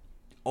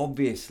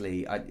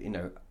 Obviously,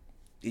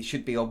 it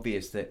should be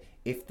obvious that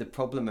if the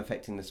problem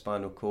affecting the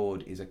spinal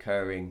cord is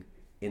occurring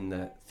in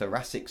the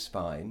thoracic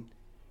spine,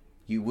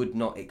 you would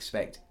not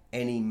expect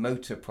any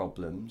motor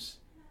problems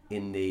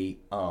in the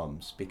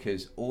arms,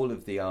 because all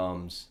of the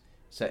arms,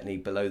 certainly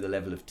below the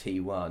level of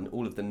T1,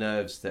 all of the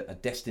nerves that are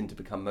destined to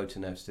become motor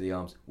nerves to the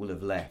arms will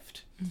have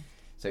left.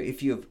 So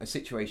if you have a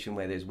situation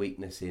where there's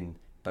weakness in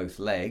both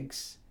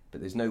legs,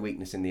 but there's no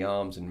weakness in the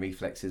arms, and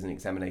reflexes and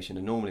examination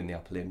are normal in the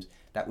upper limbs,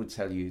 that would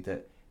tell you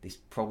that this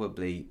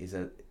probably is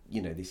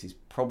this is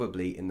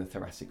probably in the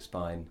thoracic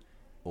spine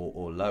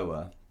or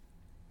lower.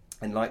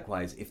 And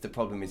likewise, if the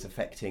problem is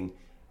affecting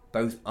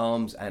both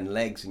arms and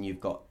legs, and you've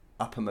got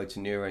upper motor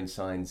neuron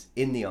signs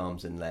in the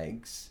arms and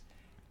legs,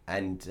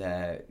 and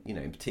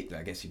in particular,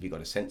 I guess if you've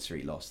got a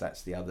sensory loss,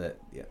 that's the other.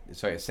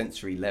 A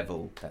sensory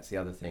level, that's the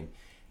other thing.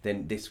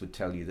 Then this would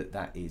tell you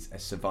that is a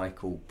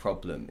cervical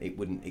problem. It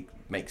wouldn't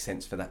make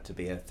sense for that to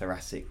be a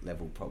thoracic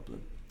level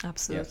problem.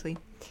 Absolutely.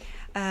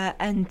 Yeah.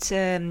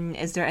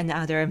 Is there any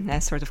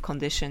other sort of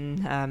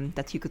condition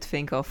that you could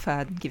think of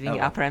giving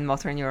upper and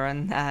motor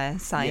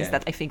neuron signs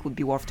that I think would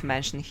be worth to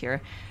mention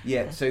here?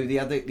 Yeah. So the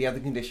other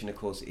condition, of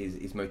course,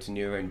 is motor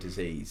neuron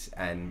disease,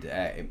 and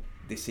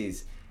this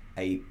is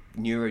a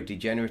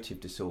neurodegenerative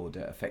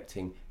disorder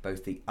affecting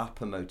both the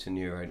upper motor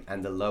neuron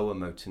and the lower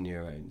motor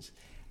neurons.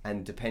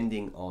 And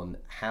depending on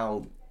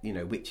how,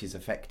 which is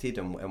affected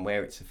and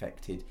where it's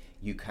affected,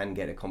 you can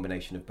get a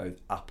combination of both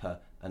upper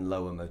and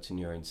lower motor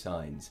neuron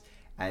signs.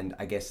 And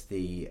I guess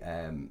the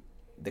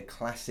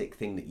classic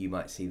thing that you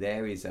might see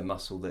there is a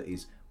muscle that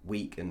is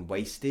weak and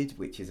wasted,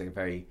 which is a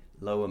very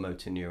lower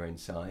motor neuron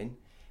sign.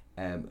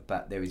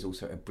 But there is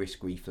also a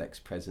brisk reflex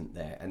present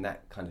there, and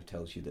that kind of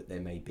tells you that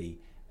there may be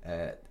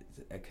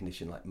a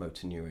condition like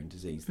motor neuron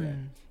disease there.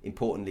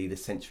 Importantly, the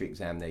sensory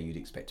exam there you'd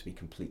expect to be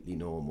completely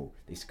normal,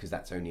 because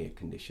that's only a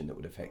condition that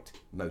would affect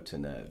motor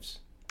nerves.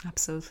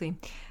 Absolutely.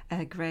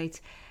 Great.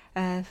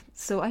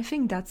 So I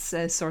think that's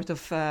sort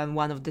of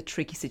one of the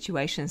tricky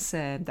situations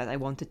that I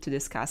wanted to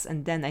discuss.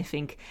 And then I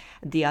think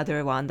the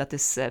other one that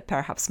is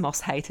perhaps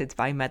most hated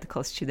by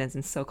medical students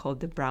is so-called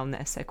the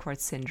Brown-Séquard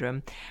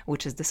syndrome,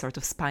 which is the sort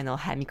of spinal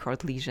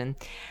hemichord lesion.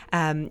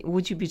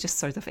 Would you be just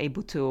sort of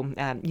able to,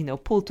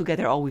 pull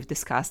together all we've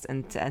discussed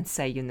and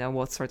say,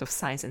 what sort of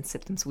signs and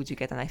symptoms would you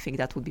get? And I think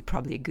that would be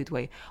probably a good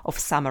way of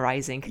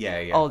summarizing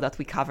all that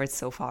we covered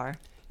so far.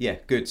 Yeah,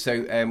 good.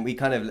 So we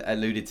kind of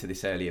alluded to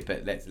this earlier,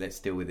 but let's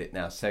deal with it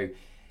now. So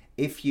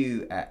if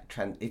you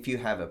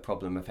have a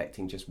problem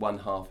affecting just one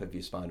half of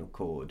your spinal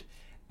cord,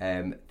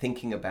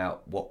 thinking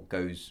about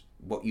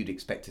what you'd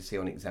expect to see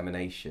on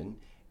examination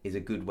is a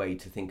good way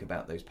to think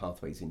about those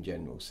pathways in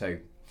general. So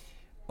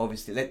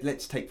obviously,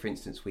 let's take, for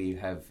instance, we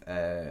have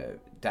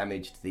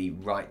damaged the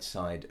right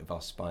side of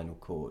our spinal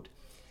cord.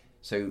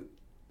 So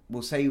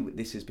we'll say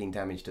this has been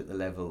damaged at the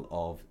level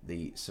of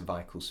the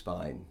cervical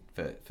spine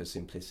for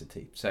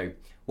simplicity. So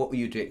what would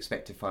you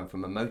expect to find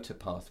from a motor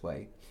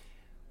pathway?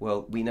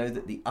 Well, we know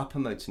that the upper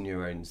motor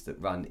neurons that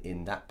run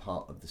in that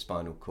part of the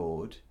spinal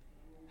cord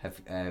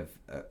have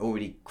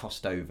already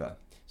crossed over.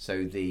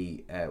 So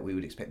we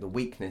would expect the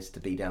weakness to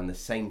be down the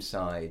same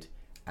side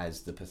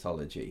as the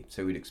pathology.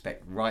 So we'd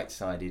expect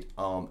right-sided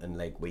arm and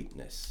leg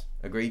weakness.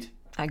 Agreed?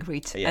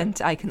 Agreed. Yeah.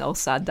 And I can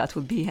also add that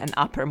would be an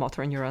upper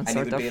motor neuron and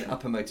sort of. And it would be an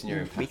upper motor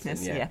neuron pattern,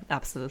 weakness. Yeah,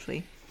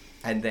 absolutely.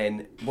 And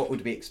then what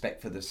would we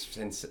expect for the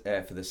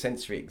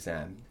sensory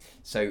exam?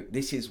 So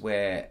this is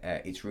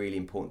where it's really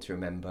important to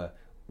remember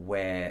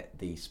where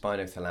the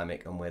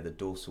spinothalamic and where the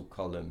dorsal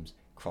columns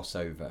cross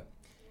over.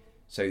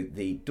 So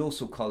the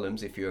dorsal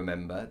columns, if you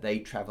remember, they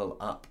travel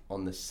up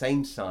on the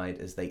same side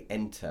as they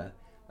enter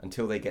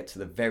until they get to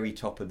the very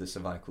top of the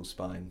cervical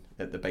spine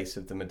at the base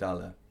of the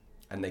medulla,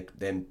 and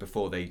then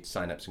before they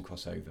synapse and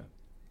cross over.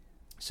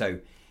 So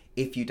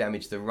if you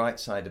damage the right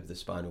side of the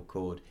spinal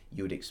cord,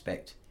 you would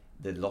expect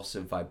the loss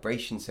of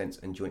vibration sense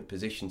and joint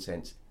position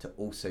sense to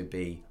also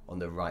be on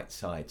the right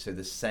side. So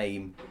the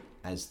same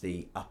as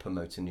the upper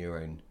motor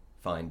neuron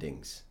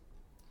findings.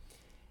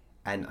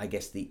 And I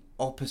guess the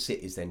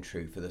opposite is then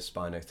true for the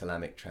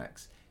spinothalamic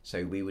tracts.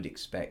 So we would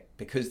expect,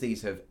 because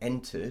these have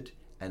entered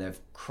and have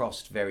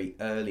crossed very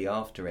early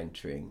after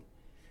entering,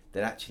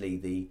 that actually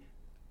the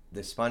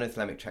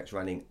spinothalamic tracts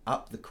running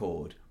up the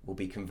cord will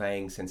be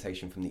conveying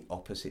sensation from the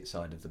opposite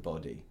side of the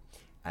body.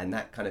 And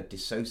that kind of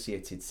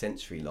dissociated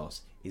sensory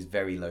loss is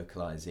very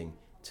localizing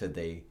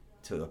to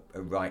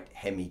a right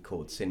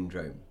hemichord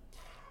syndrome.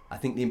 I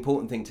think the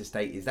important thing to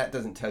state is that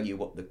doesn't tell you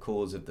what the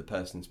cause of the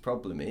person's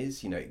problem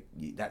is.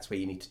 That's where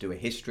you need to do a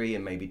history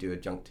and maybe do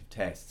adjunctive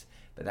tests,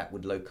 but that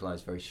would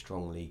localize very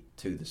strongly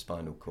to the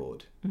spinal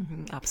cord.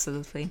 Mm-hmm,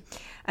 absolutely.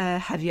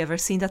 Have you ever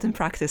seen that in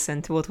practice,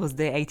 and what was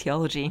the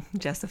etiology,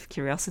 just of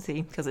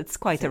curiosity? Because it's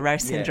quite a rare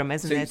syndrome,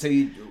 isn't it? So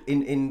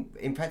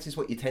in practice,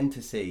 what you tend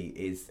to see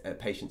is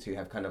patients who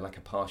have kind of like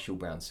a partial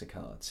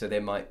Brown-Séquard. So there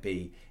might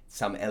be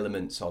some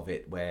elements of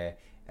it where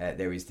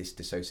there is this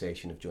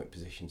dissociation of joint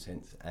position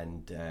sense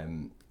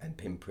and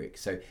pinprick.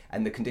 So,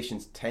 and the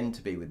conditions tend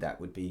to be with that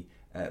would be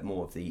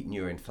more of the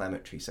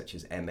neuroinflammatory, such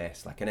as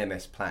MS, like an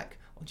MS plaque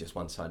on just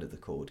one side of the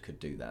cord could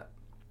do that.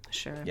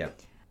 Sure. Yeah.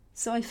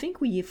 So I think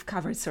we've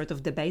covered sort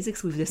of the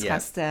basics. We've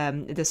discussed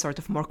the sort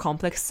of more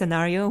complex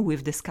scenario.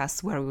 We've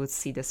discussed where we would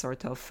see the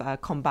sort of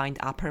combined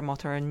upper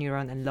motor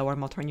neuron and lower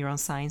motor neuron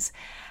signs.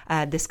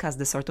 Discussed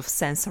the sort of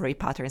sensory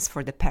patterns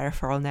for the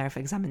peripheral nerve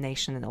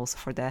examination and also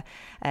for the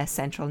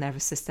central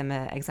nervous system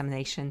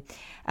examination.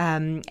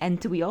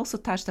 And we also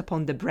touched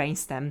upon the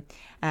brainstem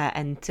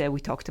and we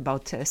talked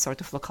about sort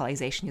of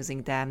localization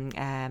using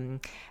the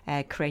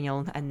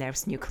cranial and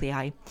nerves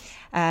nuclei.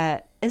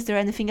 Is there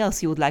anything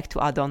else you would like to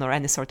add on, or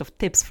any sort of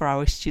tips for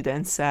our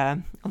students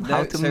on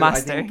how to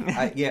master?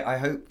 I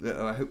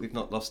hope we've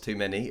not lost too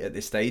many at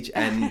this stage.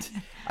 And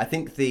I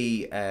think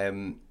the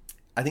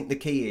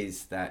key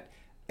is that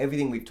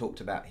everything we've talked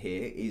about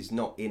here is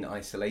not in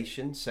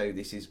isolation. So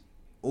this is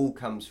all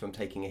comes from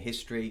taking a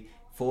history,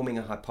 forming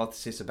a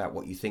hypothesis about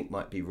what you think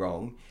might be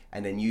wrong,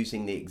 and then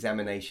using the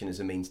examination as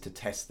a means to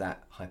test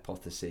that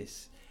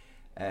hypothesis.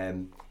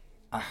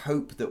 I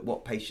hope that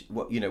what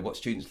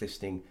students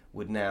listening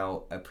would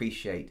now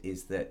appreciate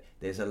is that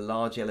there's a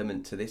large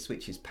element to this,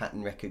 which is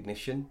pattern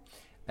recognition.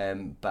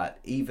 But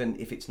even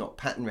if it's not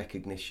pattern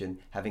recognition,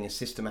 having a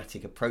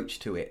systematic approach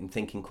to it and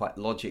thinking quite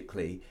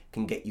logically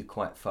can get you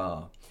quite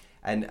far.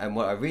 And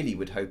what I really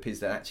would hope is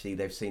that actually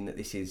they've seen that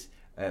this is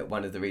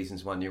one of the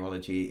reasons why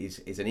neurology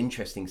is an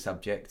interesting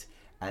subject,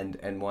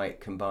 and why it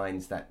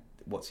combines that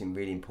what's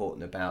really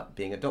important about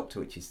being a doctor,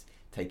 which is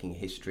taking a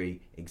history,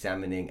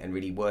 examining, and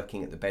really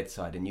working at the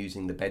bedside and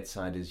using the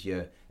bedside as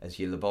your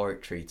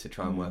laboratory to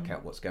try and work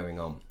out what's going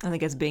on. And I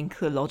guess being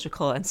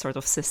logical and sort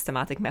of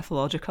systematic,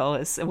 methodological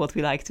is what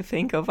we like to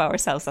think of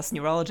ourselves as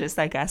neurologists,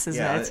 I guess,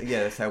 isn't it?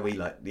 Yeah, that's how we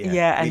like.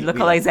 And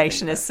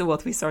localization is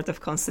what we sort of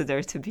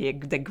consider to be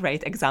the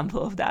great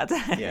example of that.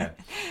 Yeah,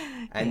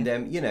 and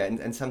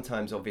and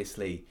sometimes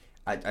obviously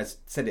I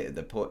said it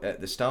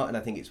at the start, and I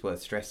think it's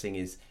worth stressing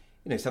is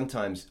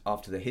sometimes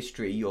after the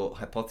history, your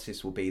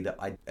hypothesis will be that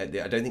I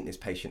don't think this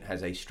patient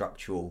has a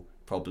structural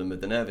problem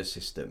of the nervous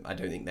system. I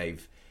don't think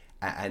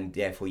and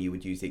therefore you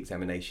would use the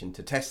examination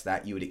to test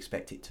that. You would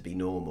expect it to be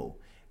normal.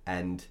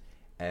 And,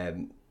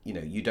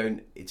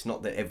 it's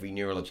not that every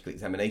neurological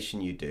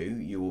examination you do,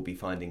 you will be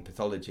finding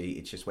pathology.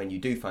 It's just when you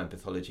do find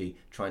pathology,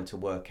 trying to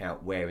work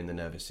out where in the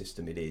nervous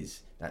system it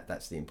is.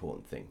 That's the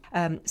important thing.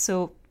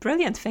 So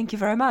brilliant. Thank you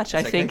very much.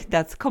 That's I think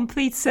that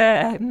completes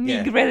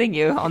me grilling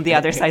you on the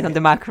other side on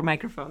the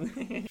microphone.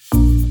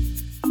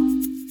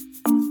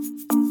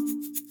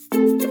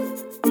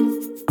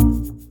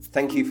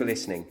 Thank you for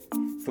listening.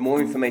 For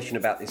more information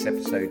about this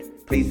episode,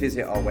 please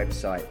visit our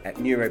website at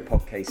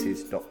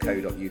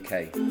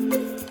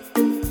neuropodcases.co.uk.